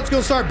 now the boat's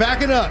going to start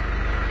backing up.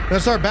 Going to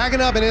start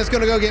backing up, and it's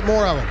going to go get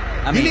more of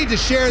them. You need to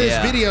share this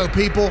video,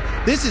 people.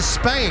 This is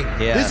Spain.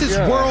 Yeah. This is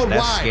worldwide.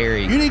 That's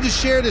scary. You need to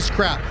share this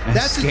crap.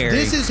 That's scary.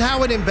 This is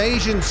how an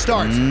invasion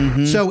starts.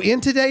 So in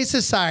today's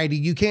society,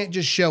 you can't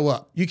just show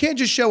up. You can't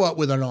just show up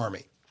with an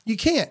army. You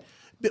can't.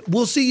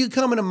 We'll see you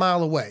coming a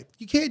mile away.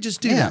 You can't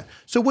just do that.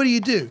 So what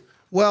do?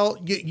 Well,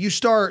 you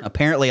start.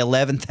 Apparently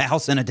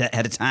 11,000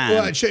 at a time.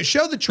 Well,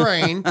 show the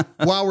train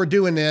while we're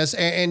doing this,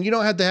 and you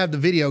don't have to have the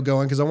video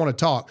going because I want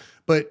to talk.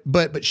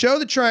 But show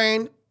the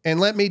train and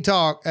let me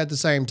talk at the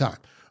same time.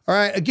 All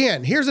right.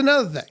 Again, here's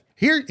another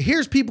thing.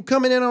 Here's people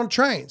coming in on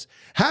trains.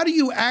 How do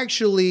you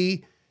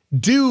actually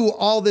do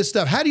all this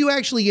stuff? How do you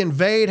actually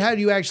invade? How do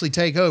you actually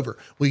take over?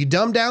 Well, you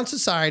dumb down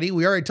society.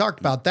 We already talked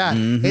about that.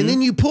 And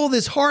then you pull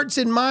this hearts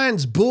and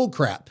minds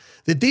bullcrap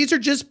that these are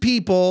just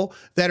people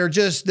that are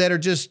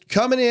just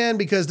coming in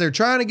because they're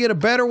trying to get a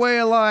better way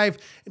of life.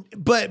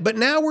 But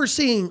now we're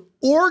seeing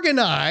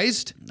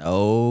organized,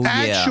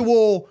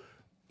 actual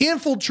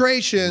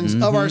infiltrations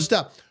of our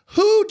stuff.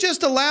 Who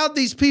just allowed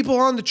these people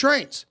on the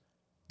trains?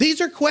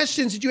 These are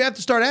questions that you have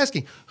to start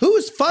asking. Who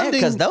is funding?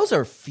 Because those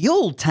are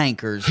fuel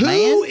tankers,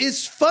 Who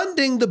is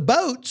funding the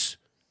boats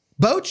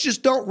Boats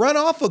just don't run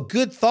off of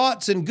good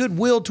thoughts and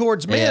goodwill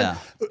towards men.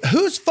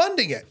 Who's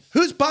funding it?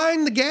 Who's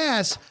buying the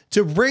gas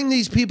to bring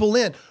these people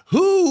in?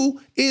 Who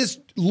is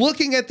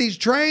looking at these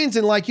trains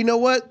and like, you know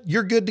what?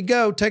 You're good to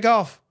go. Take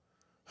off.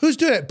 Who's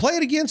doing it? Play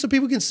it again so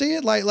people can see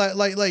it. Like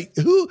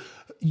who?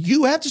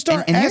 You have to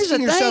start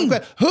asking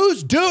yourself,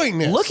 who's doing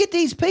this? Look at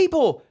these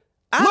people.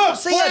 I don't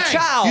see a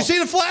child. You see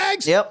the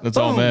flags? Yep. That's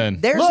all men.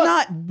 There's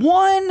not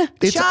one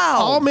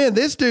child. All men.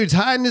 This dude's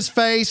hiding his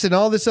face and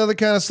all this other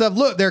kind of stuff.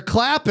 Look, they're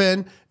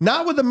clapping,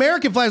 not with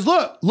American flags.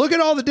 Look at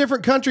all the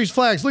different countries'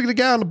 flags. Look at the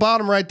guy on the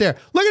bottom right there.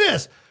 Look at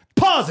this.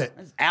 Pause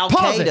it.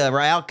 Al-Qaeda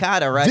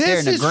right there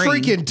in the green. This is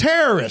freaking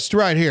terrorist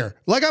right here.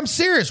 Like, I'm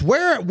serious.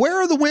 Where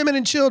are the women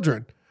and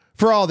children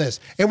for all this?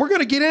 And we're going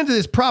to get into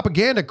this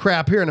propaganda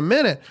crap here in a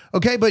minute,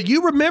 okay? But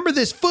you remember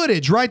this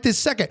footage right this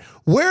second.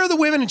 Where are the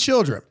women and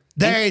children?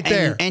 They ain't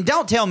there. And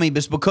don't tell me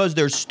it's because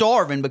they're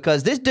starving,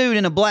 because this dude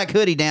in a black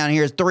hoodie down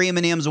here is 3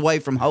 M&Ms away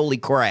from holy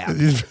crap.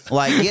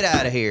 Like, get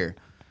out of here.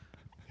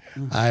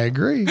 I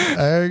agree.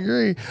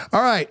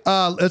 All right,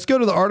 let's go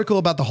to the article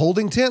about the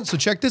holding tent. So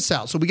check this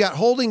out. So we got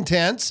holding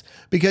tents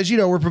because,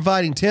 we're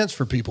providing tents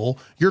for people,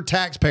 your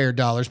taxpayer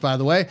dollars, by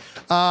the way,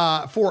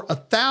 for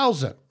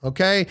 1,000.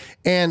 Okay.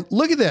 And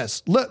look at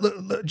this.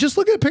 Just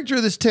look at a picture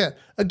of this tent.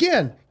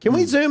 Again, can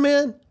we zoom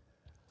in?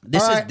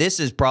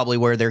 This is probably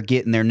where they're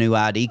getting their new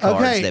ID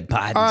cards that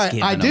Biden's giving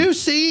them. I do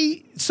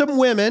see some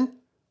women.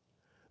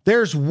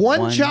 There's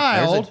one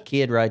child. There's a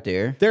kid right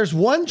there. There's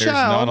one There's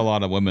child. not a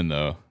lot of women,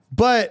 though.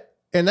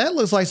 And that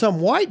looks like some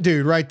white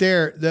dude right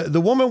there.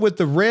 The woman with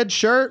the red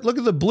shirt. Look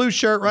at the blue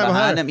shirt right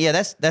behind him. Yeah,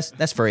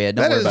 that's Fred.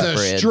 Don't worry about Fred.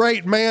 That is a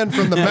straight man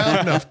from the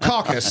mountain of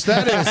Caucasus.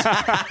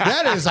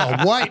 That is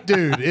a white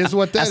dude, is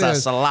what that is. That's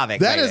a Slavic.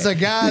 That is a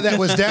guy that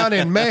was down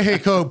in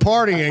Mexico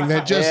partying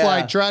that just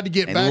tried to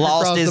get back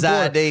across the border. Lost his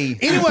ID.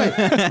 Anyway,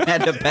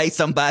 had to pay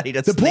somebody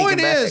to.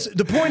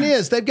 The point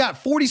is, they've got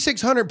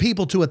 4,600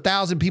 people to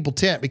 1,000 people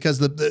tent because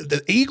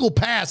the Eagle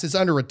Pass is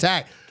under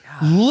attack.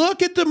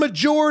 Look at the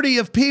majority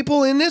of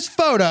people in this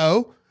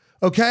photo,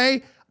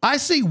 okay? I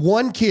see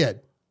one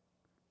kid.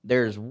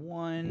 There's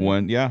one.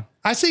 One, yeah.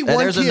 I see one kid.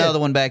 There's another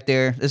one back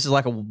there. This is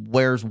like a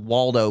Where's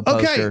Waldo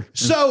poster. Okay,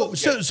 so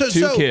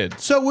two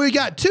kids. So we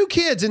got 2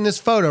 kids in this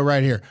photo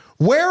right here.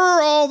 Where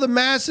are all the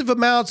massive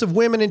amounts of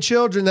women and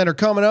children that are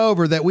coming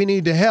over that we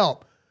need to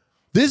help?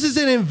 This is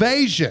an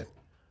invasion.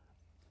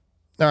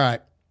 All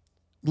right,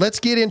 let's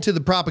get into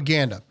the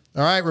propaganda.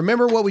 All right,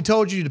 remember what we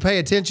told you to pay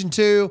attention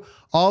to?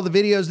 All the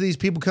videos of these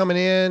people coming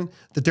in,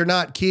 that they're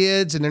not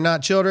kids and they're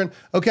not children.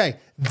 Okay,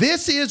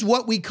 this is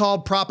what we call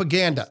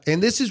propaganda.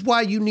 And this is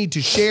why you need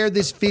to share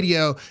this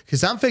video,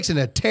 because I'm fixing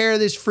to tear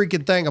this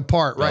freaking thing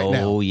apart right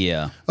now. Oh,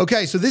 yeah.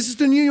 Okay, so this is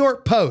the New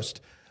York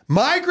Post.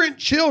 Migrant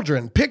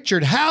children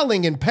pictured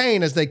howling in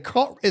pain as they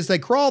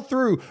crawl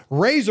through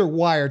razor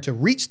wire to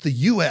reach the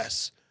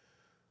U.S.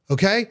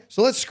 Okay,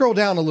 so let's scroll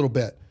down a little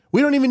bit.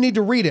 We don't even need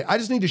to read it. I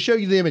just need to show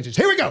you the images.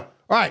 Here we go.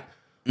 All right.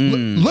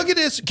 Look at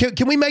this.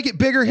 Can we make it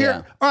bigger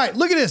here? Yeah. All right,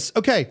 look at this.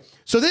 Okay,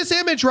 so this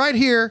image right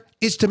here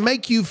is to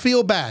make you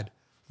feel bad.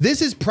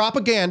 This is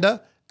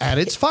propaganda at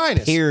its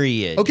finest.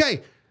 Period.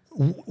 Okay,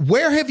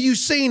 where have you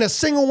seen a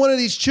single one of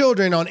these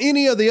children on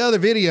any of the other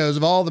videos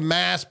of all the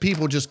mass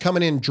people just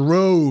coming in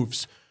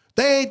droves?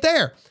 They ain't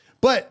there.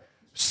 But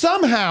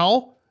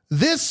somehow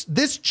this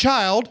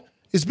child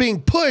is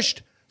being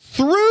pushed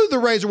through the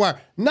razor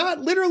wire, not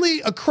literally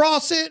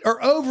across it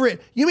or over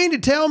it. You mean to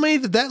tell me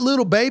that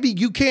little baby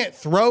you can't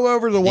throw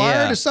over the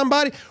wire to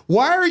somebody?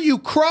 Why are you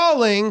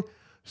crawling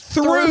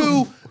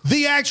through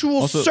the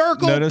actual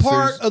circle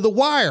part of the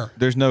wire?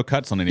 There's no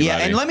cuts on anybody.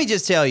 Yeah, and let me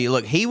just tell you,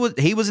 look, he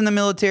was in the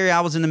military,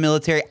 I was in the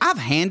military. I've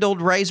handled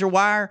razor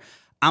wire.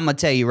 I'm going to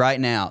tell you right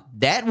now,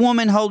 that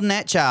woman holding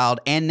that child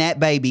and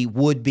that baby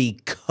would be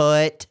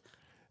cut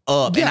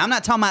up. Yeah. And I'm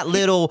not talking about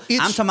little,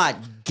 I'm talking about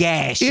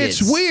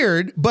gashes. It's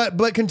weird,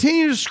 but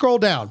continue to scroll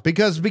down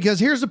because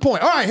here's the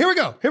point. All right, here we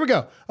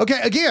go. Okay,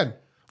 again.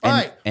 All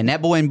right. And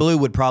that boy in blue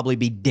would probably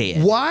be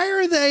dead. Why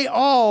are they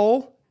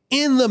all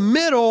in the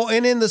middle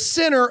and in the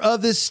center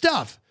of this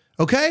stuff?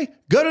 Okay,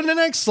 go to the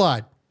next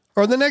slide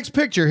or the next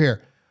picture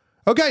here.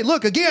 Okay,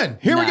 look again.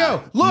 Here we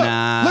go. Look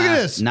at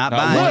this. Not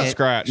buying it.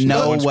 Scratch.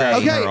 No way.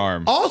 Okay. Her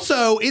arm.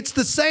 Also, it's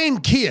the same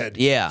kid.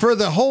 Yeah. For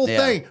the whole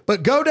thing.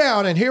 But go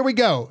down and here we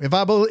go. If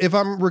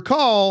I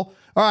recall,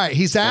 all right,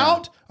 he's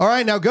out. All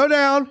right, now go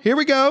down. Here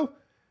we go.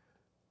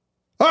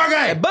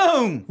 Okay.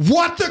 Boom.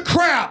 What the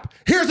crap?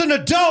 Here's an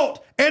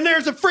adult and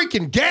there's a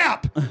freaking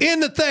gap in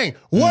the thing.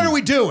 What are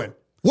we doing?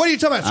 What are you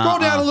talking about? Scroll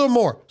down a little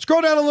more.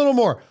 Scroll down a little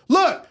more.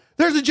 Look,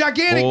 there's a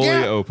gigantic Fully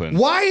gap. open.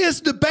 Why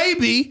is the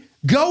baby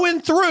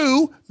going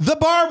through the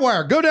barbed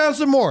wire? Go down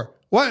some more.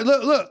 What?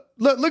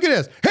 Look at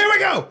this. Here we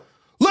go.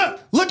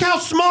 Look how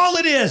small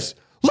it is.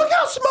 Look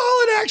how small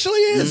it actually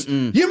is.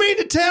 You mean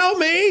to tell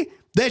me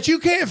that you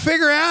can't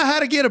figure out how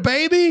to get a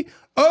baby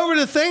over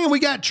the thing and we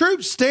got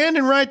troops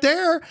standing right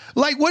there?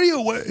 Like, what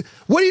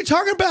are you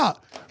talking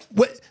about?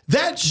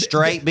 That's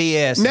straight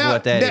BS is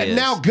what that is.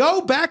 Now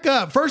go back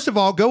up. First of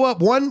all, go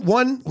up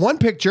one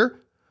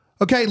picture.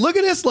 Okay, look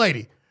at this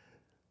lady.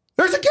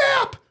 There's a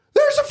gap.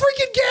 There's a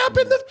freaking gap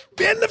in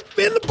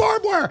the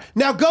barbed wire.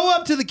 Now go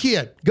up to the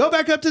kid. Go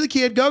back up to the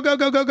kid. Go.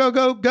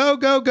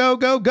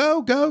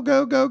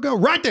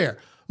 Right there.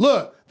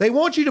 Look, they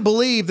want you to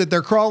believe that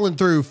they're crawling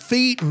through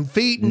feet and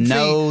feet and feet.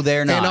 No,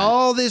 they're not. And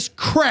all this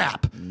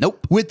crap.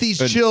 Nope. With these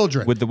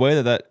children. With the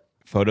way that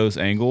photo's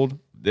angled,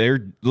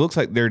 looks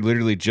like they're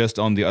literally just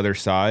on the other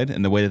side,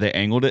 and the way that they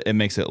angled it, it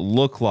makes it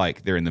look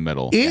like they're in the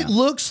middle. It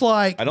looks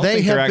like I don't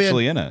think they're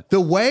actually in it. The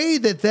way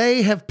that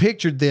they have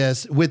pictured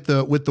this with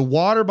the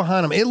water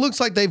behind them, it looks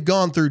like they've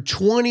gone through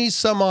 20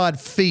 some odd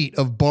feet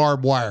of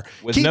barbed wire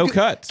with no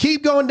cuts.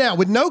 Keep going down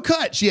with no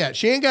cuts yet.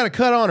 She ain't got a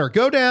cut on her.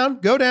 Go down.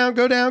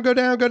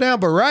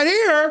 But right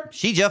here,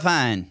 she just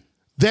fine.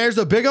 There's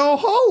a big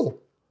old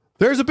hole.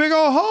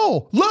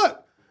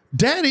 Look,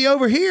 Daddy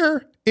over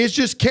here is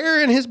just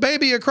carrying his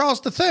baby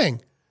across the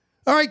thing.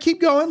 All right, keep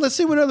going. Let's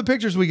see what other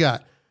pictures we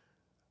got.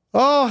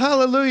 Oh,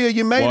 hallelujah.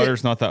 You made it.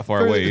 Water's not that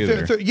far away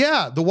either.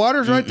 Yeah, the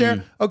water's right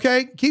there.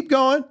 Okay, keep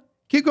going.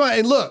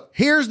 And look,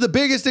 here's the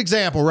biggest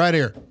example right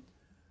here.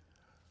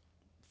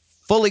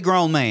 Fully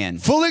grown man.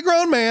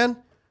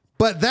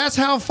 But that's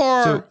how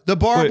far the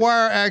barbed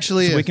wire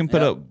actually is. We can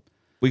put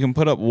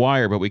up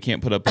wire, but we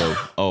can't put up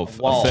a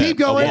wall. Keep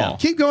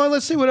going.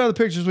 Let's see what other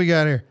pictures we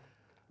got here.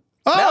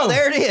 Oh, no,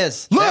 there it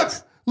is. Look.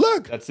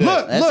 That's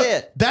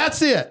it.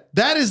 That's it.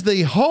 That is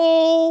the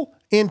whole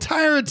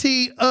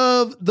entirety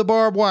of the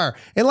barbed wire.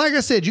 And like I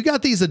said, you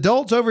got these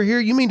adults over here.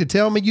 You mean to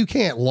tell me you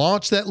can't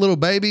launch that little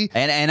baby?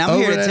 And I'm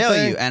here to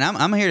tell you, and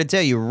I'm here to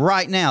tell you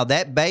right now,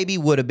 that baby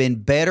would have been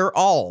better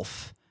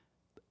off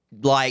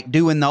like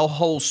doing the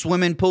whole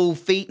swimming pool,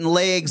 feet and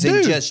legs,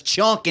 and just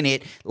chunking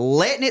it,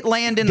 letting it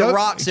land in the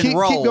rocks and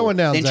roll, keep going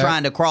down, than Zach.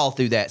 trying to crawl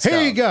through that stuff.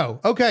 Here you go.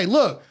 Okay,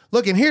 look,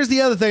 and here's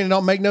the other thing that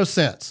don't make no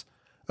sense.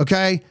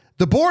 Okay,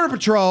 the Border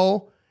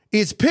Patrol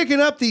is picking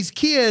up these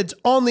kids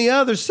on the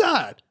other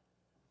side.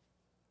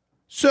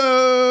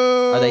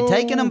 So are they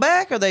taking them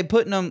back? Or are they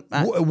putting them?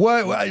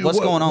 What's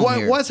going on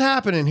here? What's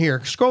happening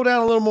here? Scroll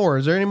down a little more.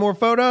 Is there any more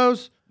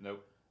photos?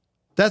 Nope.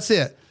 That's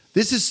it.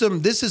 This is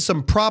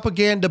some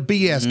propaganda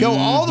BS. Go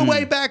all the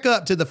way back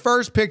up to the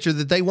first picture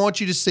that they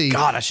want you to see.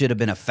 God, I should have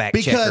been a fact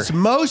checker. Because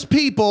most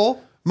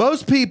people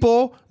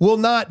will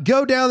not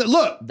go down there.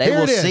 Look, they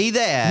will see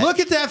that. Look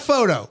at that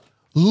photo.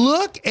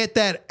 Look at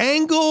that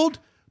angled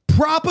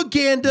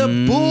propaganda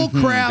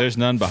bullcrap There's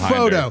none behind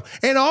photo. her.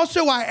 And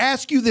also, I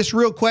ask you this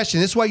real question.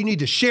 This is why you need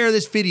to share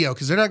this video,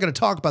 because they're not going to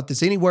talk about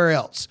this anywhere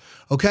else.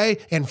 Okay?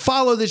 And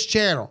follow this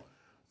channel.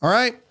 All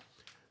right?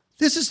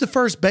 This is the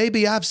first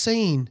baby I've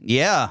seen.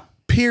 Yeah.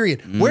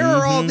 Period. Where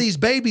are all these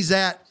babies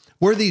at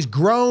where these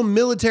grown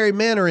military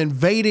men are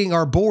invading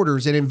our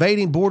borders and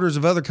invading borders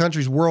of other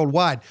countries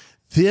worldwide?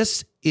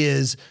 This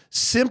is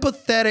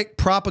sympathetic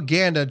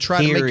propaganda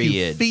trying to make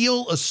you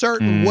feel a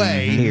certain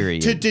way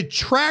to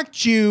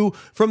detract you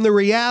from the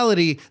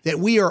reality that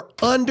we are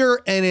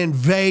under an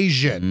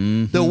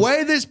invasion. The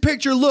way this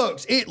picture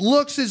looks, it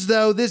looks as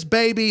though this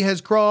baby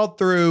has crawled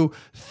through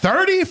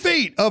 30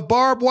 feet of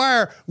barbed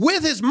wire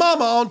with his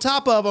mama on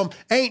top of him.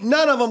 Ain't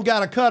none of them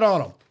got a cut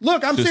on them.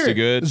 Look, I'm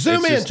serious.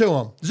 Zoom into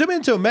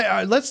them.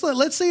 Let's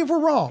see if we're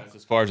wrong. That's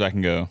as far as I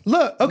can go.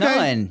 Look,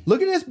 okay.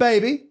 Look at this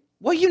baby.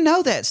 Well, you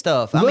know that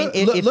stuff. I mean,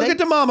 if look at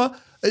the mama.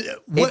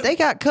 If they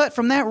got cut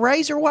from that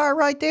razor wire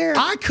right there,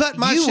 I cut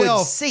myself. You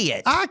would see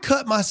it. I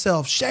cut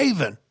myself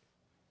shaving.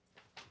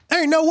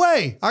 There ain't no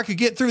way I could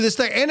get through this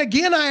thing. And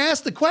again, I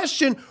ask the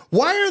question,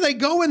 why are they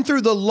going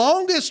through the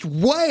longest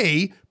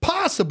way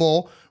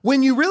possible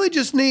when you really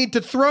just need to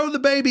throw the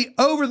baby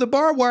over the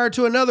barbed wire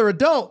to another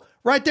adult?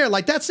 Right there,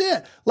 like that's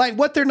it. Like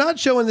what they're not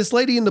showing this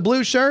lady in the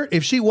blue shirt,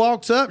 if she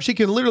walks up, she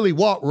can literally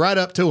walk right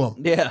up to him.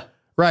 Yeah.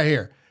 Right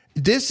here.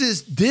 This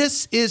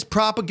is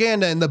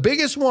propaganda. And the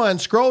biggest one,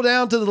 scroll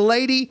down to the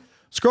lady.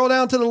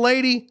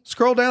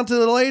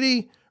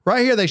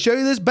 Right here, they show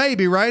you this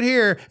baby right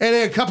here, and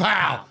then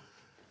kapow.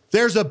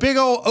 There's a big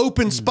old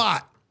open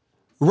spot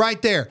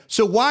right there.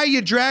 So why are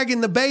you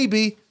dragging the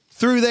baby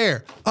through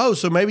there? Oh,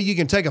 so maybe you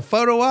can take a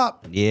photo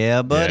op?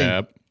 Yeah, buddy.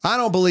 Yep. I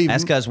don't believe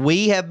that's because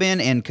we have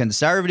been, and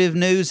conservative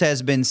news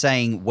has been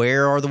saying,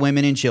 where are the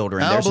women and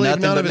children? There's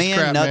nothing but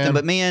men,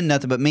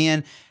 nothing but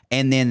men.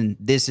 And then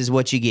this is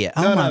what you get.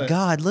 Oh my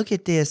God, look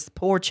at this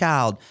poor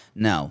child.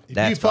 No,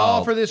 that's you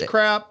fall for this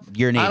crap.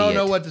 You're an idiot. I don't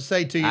know what to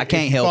say to you. I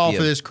can't help you. Fall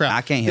for this crap.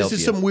 I can't help you. This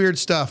is some weird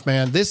stuff,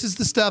 man. This is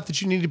the stuff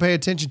that you need to pay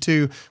attention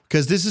to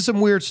because this is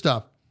some weird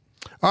stuff.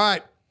 All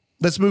right,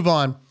 let's move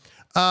on.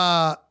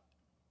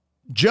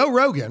 Joe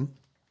Rogan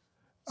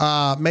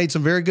made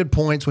some very good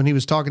points when he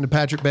was talking to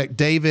Patrick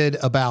Bet-David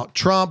about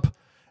Trump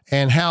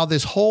and how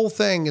this whole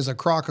thing is a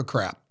crock of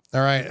crap. All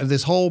right,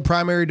 this whole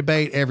primary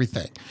debate,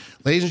 everything.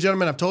 Ladies and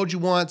gentlemen, I've told you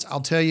once, I'll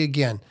tell you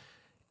again.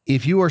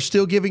 If you are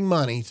still giving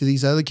money to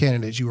these other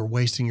candidates, you are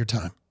wasting your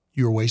time.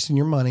 You are wasting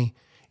your money.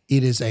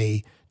 It is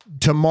a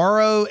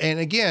tomorrow, and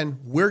again,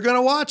 we're going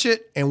to watch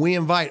it, and we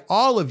invite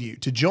all of you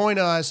to join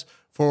us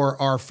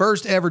for our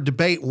first ever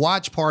debate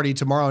watch party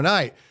tomorrow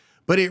night.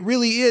 But it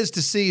really is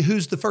to see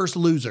who's the first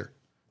loser.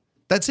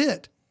 That's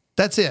it.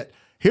 That's it.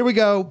 Here we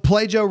go.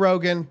 Play Joe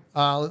Rogan.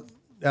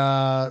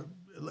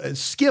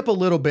 skip a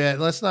little bit.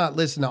 Let's not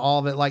listen to all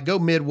of it. Like go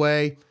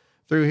midway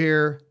through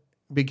here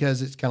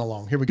because it's kind of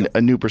long. Here we go.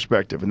 A new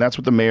perspective. And that's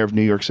what the mayor of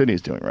New York City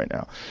is doing right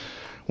now.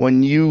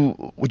 When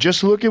you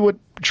just look at what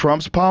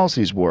Trump's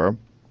policies were,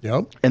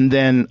 and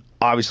then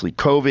obviously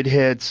COVID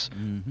hits,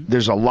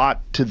 there's a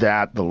lot to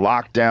that, the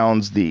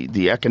lockdowns,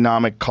 the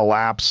economic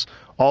collapse,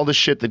 all the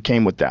shit that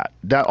came with that.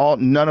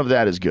 None of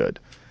that is good.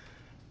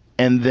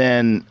 And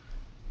then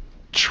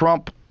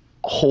Trump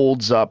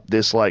holds up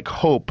this like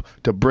hope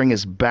to bring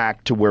us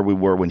back to where we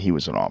were when he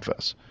was in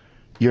office.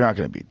 You're not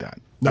going to beat that.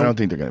 I don't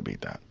think they're going to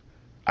beat that.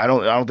 I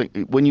don't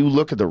think when you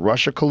look at the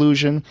Russia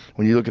collusion,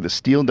 when you look at the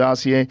Steele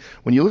dossier,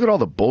 when you look at all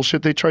the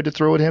bullshit they tried to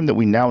throw at him that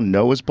we now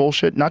know is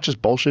bullshit, not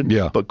just bullshit,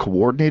 but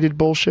coordinated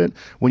bullshit.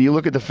 When you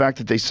look at the fact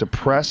that they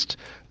suppressed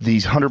the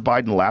Hunter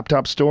Biden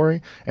laptop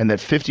story and that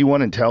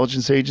 51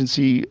 intelligence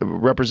agency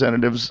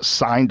representatives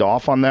signed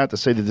off on that to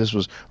say that this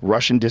was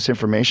Russian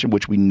disinformation,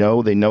 which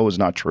they know is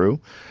not true.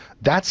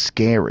 That's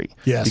scary.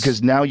 Yes.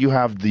 Because now you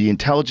have the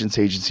intelligence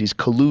agencies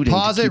colluding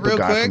to keep a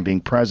guy from being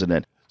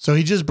president. So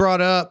he just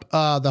brought up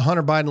the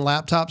Hunter Biden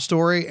laptop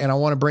story, and I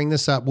want to bring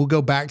this up. We'll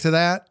go back to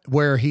that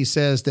where he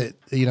says that,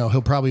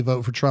 he'll probably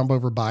vote for Trump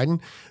over Biden.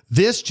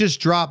 This just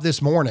dropped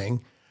this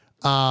morning.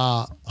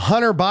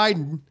 Hunter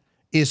Biden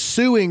is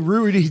suing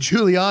Rudy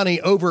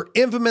Giuliani over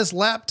infamous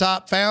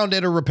laptop found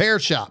at a repair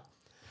shop.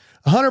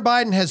 Hunter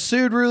Biden has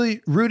sued Rudy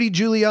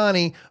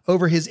Giuliani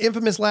over his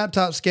infamous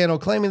laptop scandal,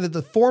 claiming that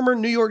the former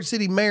New York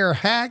City mayor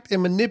hacked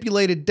and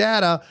manipulated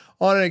data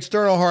on an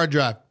external hard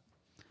drive.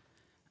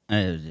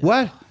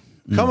 What?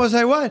 Come on,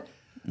 say what?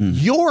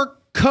 Your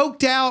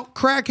coked out,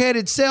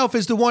 crackheaded self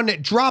is the one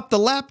that dropped the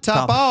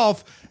laptop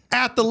off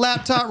at the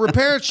laptop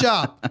repair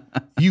shop.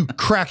 You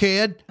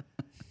crackhead.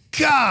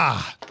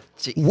 God.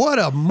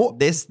 What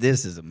this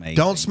is amazing.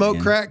 Don't smoke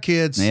crack,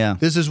 kids. Yeah.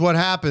 This is what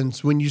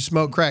happens when you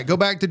smoke crack. Go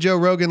back to Joe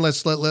Rogan.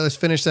 Let's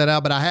finish that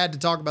out. But I had to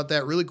talk about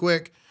that really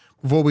quick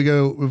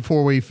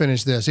before we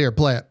finish this. Here,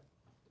 play it.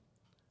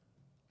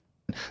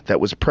 That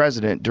was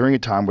president during a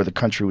time where the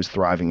country was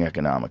thriving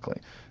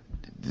economically.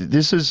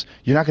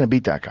 You're not going to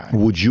beat that guy.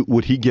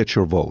 Would he get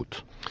your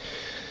vote?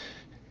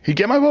 He'd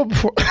get my vote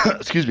before.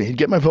 Excuse me. He'd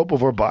get my vote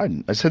before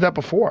Biden. I said that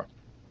before.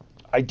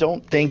 I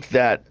don't think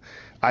that.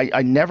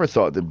 I never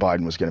thought that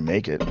Biden was going to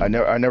make it. I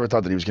never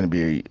thought that he was going to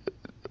be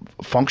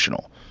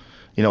functional.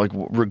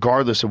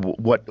 Regardless of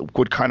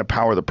what kind of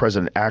power the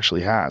president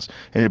actually has.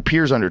 And it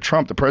appears under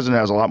Trump, the president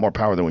has a lot more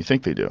power than we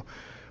think they do.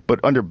 But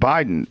under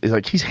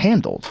Biden, he's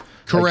handled.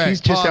 Correct. He's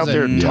just out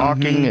there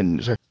talking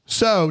and.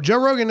 So Joe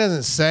Rogan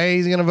doesn't say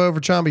he's going to vote for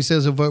Trump. He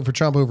says he'll vote for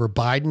Trump over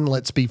Biden.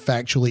 Let's be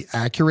factually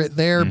accurate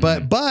there.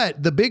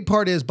 But the big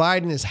part is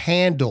Biden is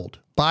handled.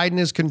 Biden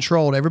is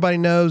controlled. Everybody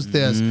knows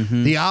this.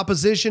 The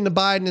opposition to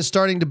Biden is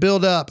starting to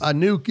build up. A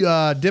new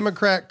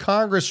Democrat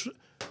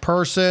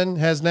congressperson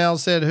has now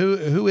said,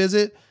 who is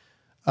it?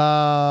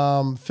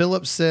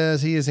 Phillips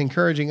says he is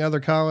encouraging other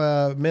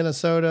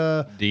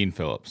Minnesota. Dean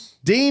Phillips.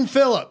 Dean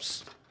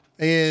Phillips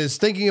is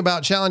thinking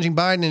about challenging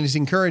Biden and is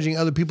encouraging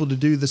other people to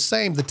do the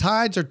same. The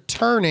tides are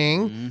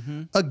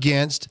turning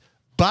against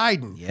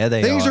Biden. Yeah,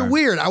 Things are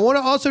weird. I want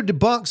to also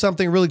debunk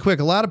something really quick.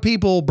 A lot of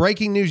people,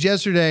 breaking news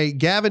yesterday,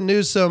 Gavin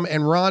Newsom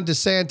and Ron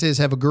DeSantis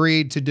have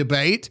agreed to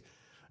debate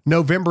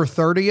November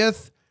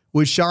 30th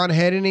with Sean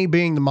Hannity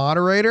being the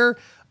moderator.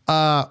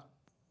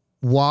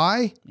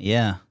 Why?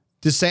 Yeah.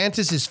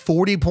 DeSantis is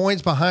 40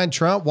 points behind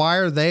Trump. Why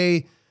are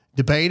they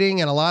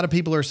debating? And a lot of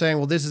people are saying,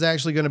 well, this is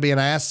actually going to be an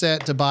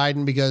asset to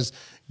Biden because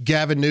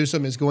Gavin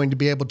Newsom is going to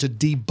be able to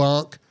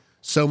debunk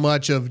so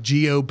much of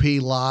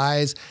GOP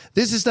lies.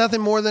 This is nothing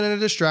more than a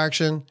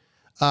distraction.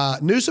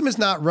 Newsom is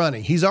not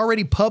running. He's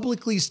already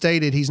publicly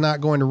stated he's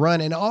not going to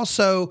run. And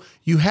also,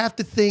 you have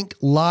to think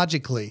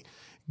logically.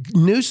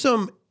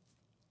 Newsom,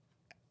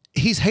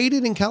 he's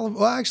hated in California.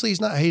 Well, actually,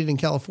 he's not hated in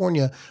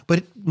California,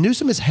 but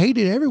Newsom is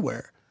hated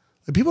everywhere.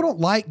 People don't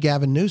like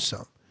Gavin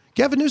Newsom.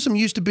 Gavin Newsom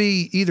used to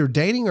be either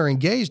dating or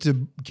engaged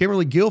to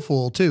Kimberly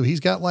Guilfoyle, too. He's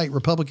got like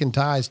Republican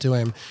ties to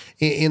him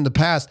in the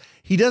past.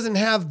 He doesn't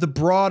have the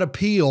broad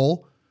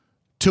appeal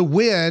to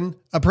win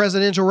a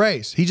presidential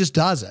race. He just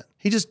doesn't.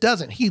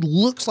 He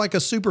looks like a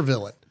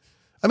supervillain.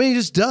 I mean, he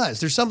just does.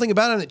 There's something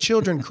about him that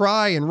children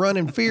cry and run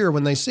in fear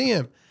when they see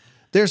him.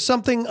 There's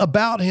something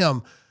about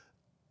him.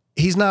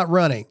 He's not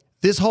running.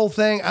 This whole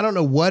thing, I don't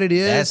know what it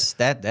is.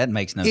 That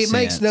makes no sense. It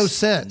makes no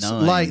sense.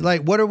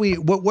 Like what are we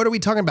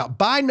talking about?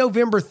 By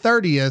November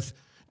 30th,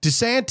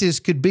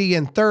 DeSantis could be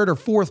in third or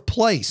fourth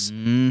place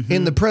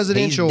in the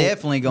presidential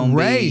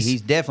race.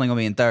 He's definitely going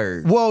to be in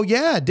third. Well,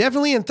 yeah,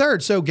 definitely in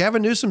third. So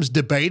Gavin Newsom's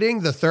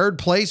debating the third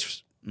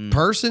place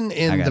person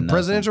in the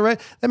presidential race.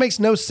 That makes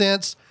no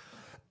sense.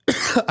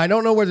 I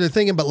don't know what they're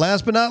thinking, but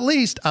last but not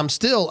least, I'm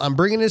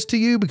bringing this to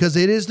you because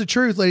it is the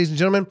truth, ladies and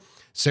gentlemen.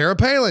 Sarah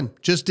Palin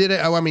just did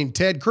it.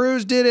 Ted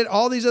Cruz did it.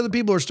 All these other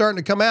people are starting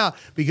to come out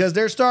because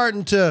they're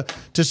starting to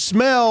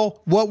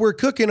smell what we're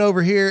cooking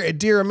over here at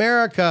Dear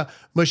America.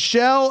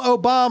 Michelle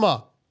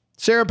Obama.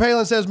 Sarah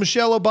Palin says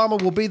Michelle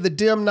Obama will be the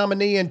Dem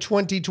nominee in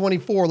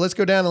 2024. Let's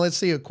go down and let's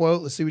see a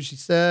quote. Let's see what she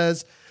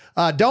says.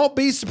 Don't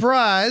be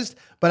surprised,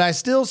 but I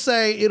still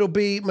say it'll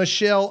be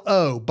Michelle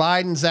O.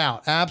 Biden's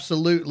out.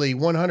 Absolutely,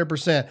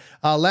 100%.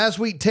 Last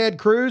week, Ted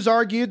Cruz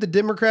argued the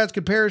Democrats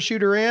could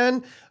parachute her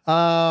in.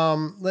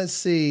 Let's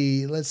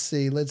see.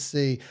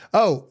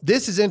 Oh,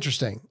 this is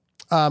interesting.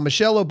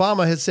 Michelle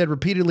Obama has said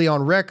repeatedly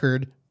on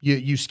record,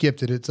 you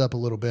skipped it. It's up a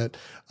little bit.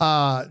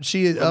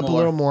 She is up a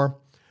little more.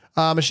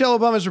 Michelle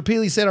Obama has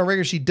repeatedly said on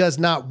record she does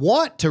not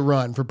want to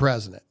run for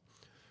president.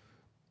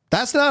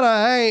 That's not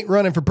I ain't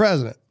running for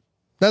president.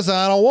 That's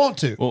I don't want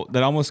to. Well,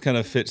 that almost kind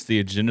of fits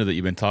the agenda that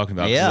you've been talking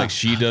about. Yeah. Like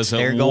she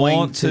doesn't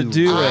want to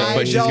do it,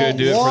 but she's going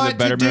to do it for the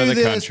betterment of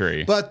the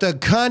country. But the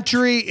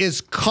country is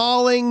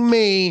calling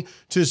me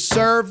to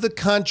serve the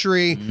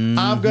country.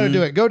 I'm going to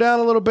do it. Go down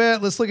a little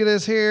bit. Let's look at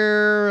this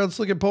here. Let's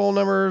look at poll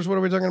numbers. What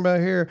are we talking about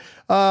here?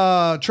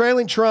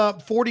 Trailing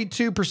Trump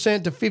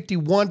 42% to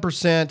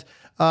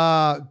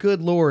 51%.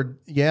 Good Lord.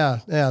 Yeah.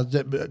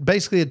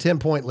 Basically a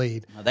 10-point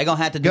lead. They're going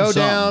to have to do go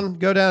something.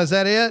 Go down. Is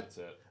that it? That's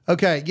it.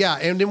 Okay, yeah,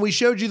 and then we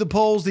showed you the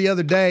polls the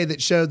other day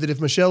that showed that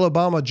if Michelle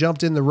Obama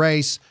jumped in the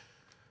race,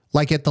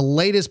 like at the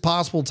latest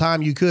possible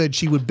time you could,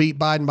 she would beat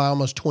Biden by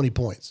almost 20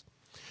 points.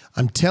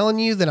 I'm telling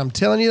you,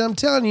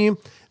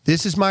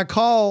 this is my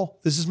call.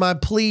 This is my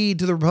plea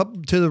to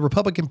the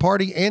Republican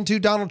Party and to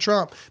Donald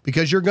Trump,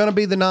 because you're going to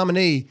be the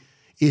nominee.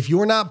 If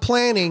you're not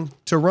planning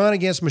to run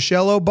against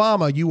Michelle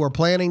Obama, you are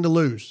planning to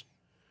lose.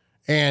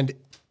 And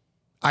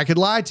I could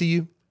lie to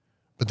you,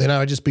 but then I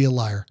would just be a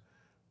liar.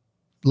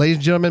 Ladies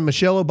and gentlemen,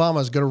 Michelle Obama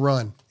is going to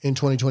run in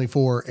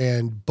 2024,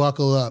 and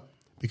buckle up,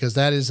 because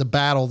that is a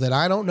battle that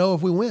I don't know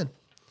if we win.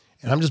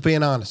 And I'm just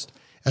being honest,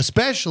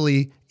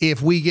 especially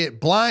if we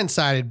get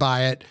blindsided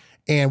by it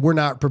and we're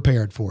not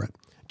prepared for it.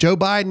 Joe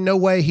Biden, no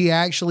way he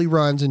actually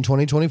runs in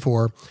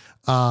 2024.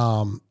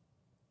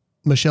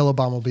 Michelle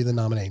Obama will be the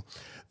nominee.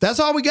 That's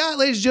all we got,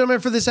 ladies and gentlemen,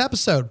 for this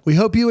episode. We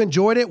hope you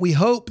enjoyed it. We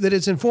hope that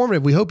it's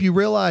informative. We hope you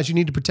realize you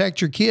need to protect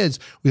your kids.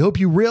 We hope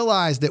you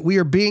realize that we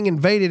are being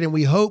invaded, and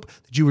we hope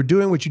that you are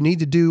doing what you need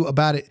to do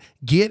about it.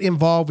 Get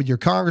involved with your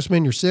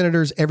congressmen, your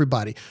senators,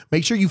 everybody.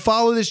 Make sure you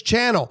follow this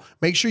channel.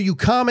 Make sure you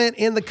comment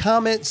in the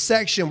comment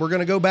section. We're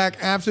going to go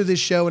back after this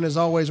show, and as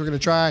always, we're going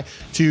to try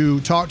to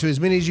talk to as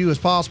many of you as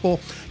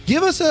possible.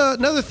 Give us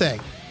another thing.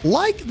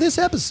 Like this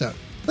episode.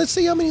 Let's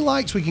see how many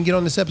likes we can get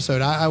on this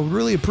episode. I would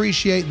really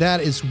appreciate that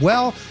as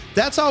well.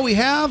 That's all we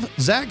have.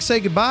 Zach, say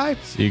goodbye.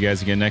 See you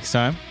guys again next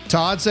time.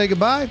 Todd, say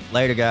goodbye.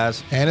 Later,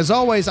 guys. And as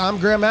always, I'm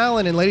Graham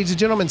Allen. And ladies and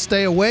gentlemen,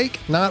 stay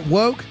awake, not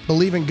woke.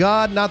 Believe in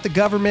God, not the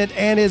government.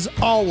 And as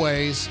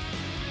always,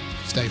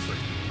 stay free.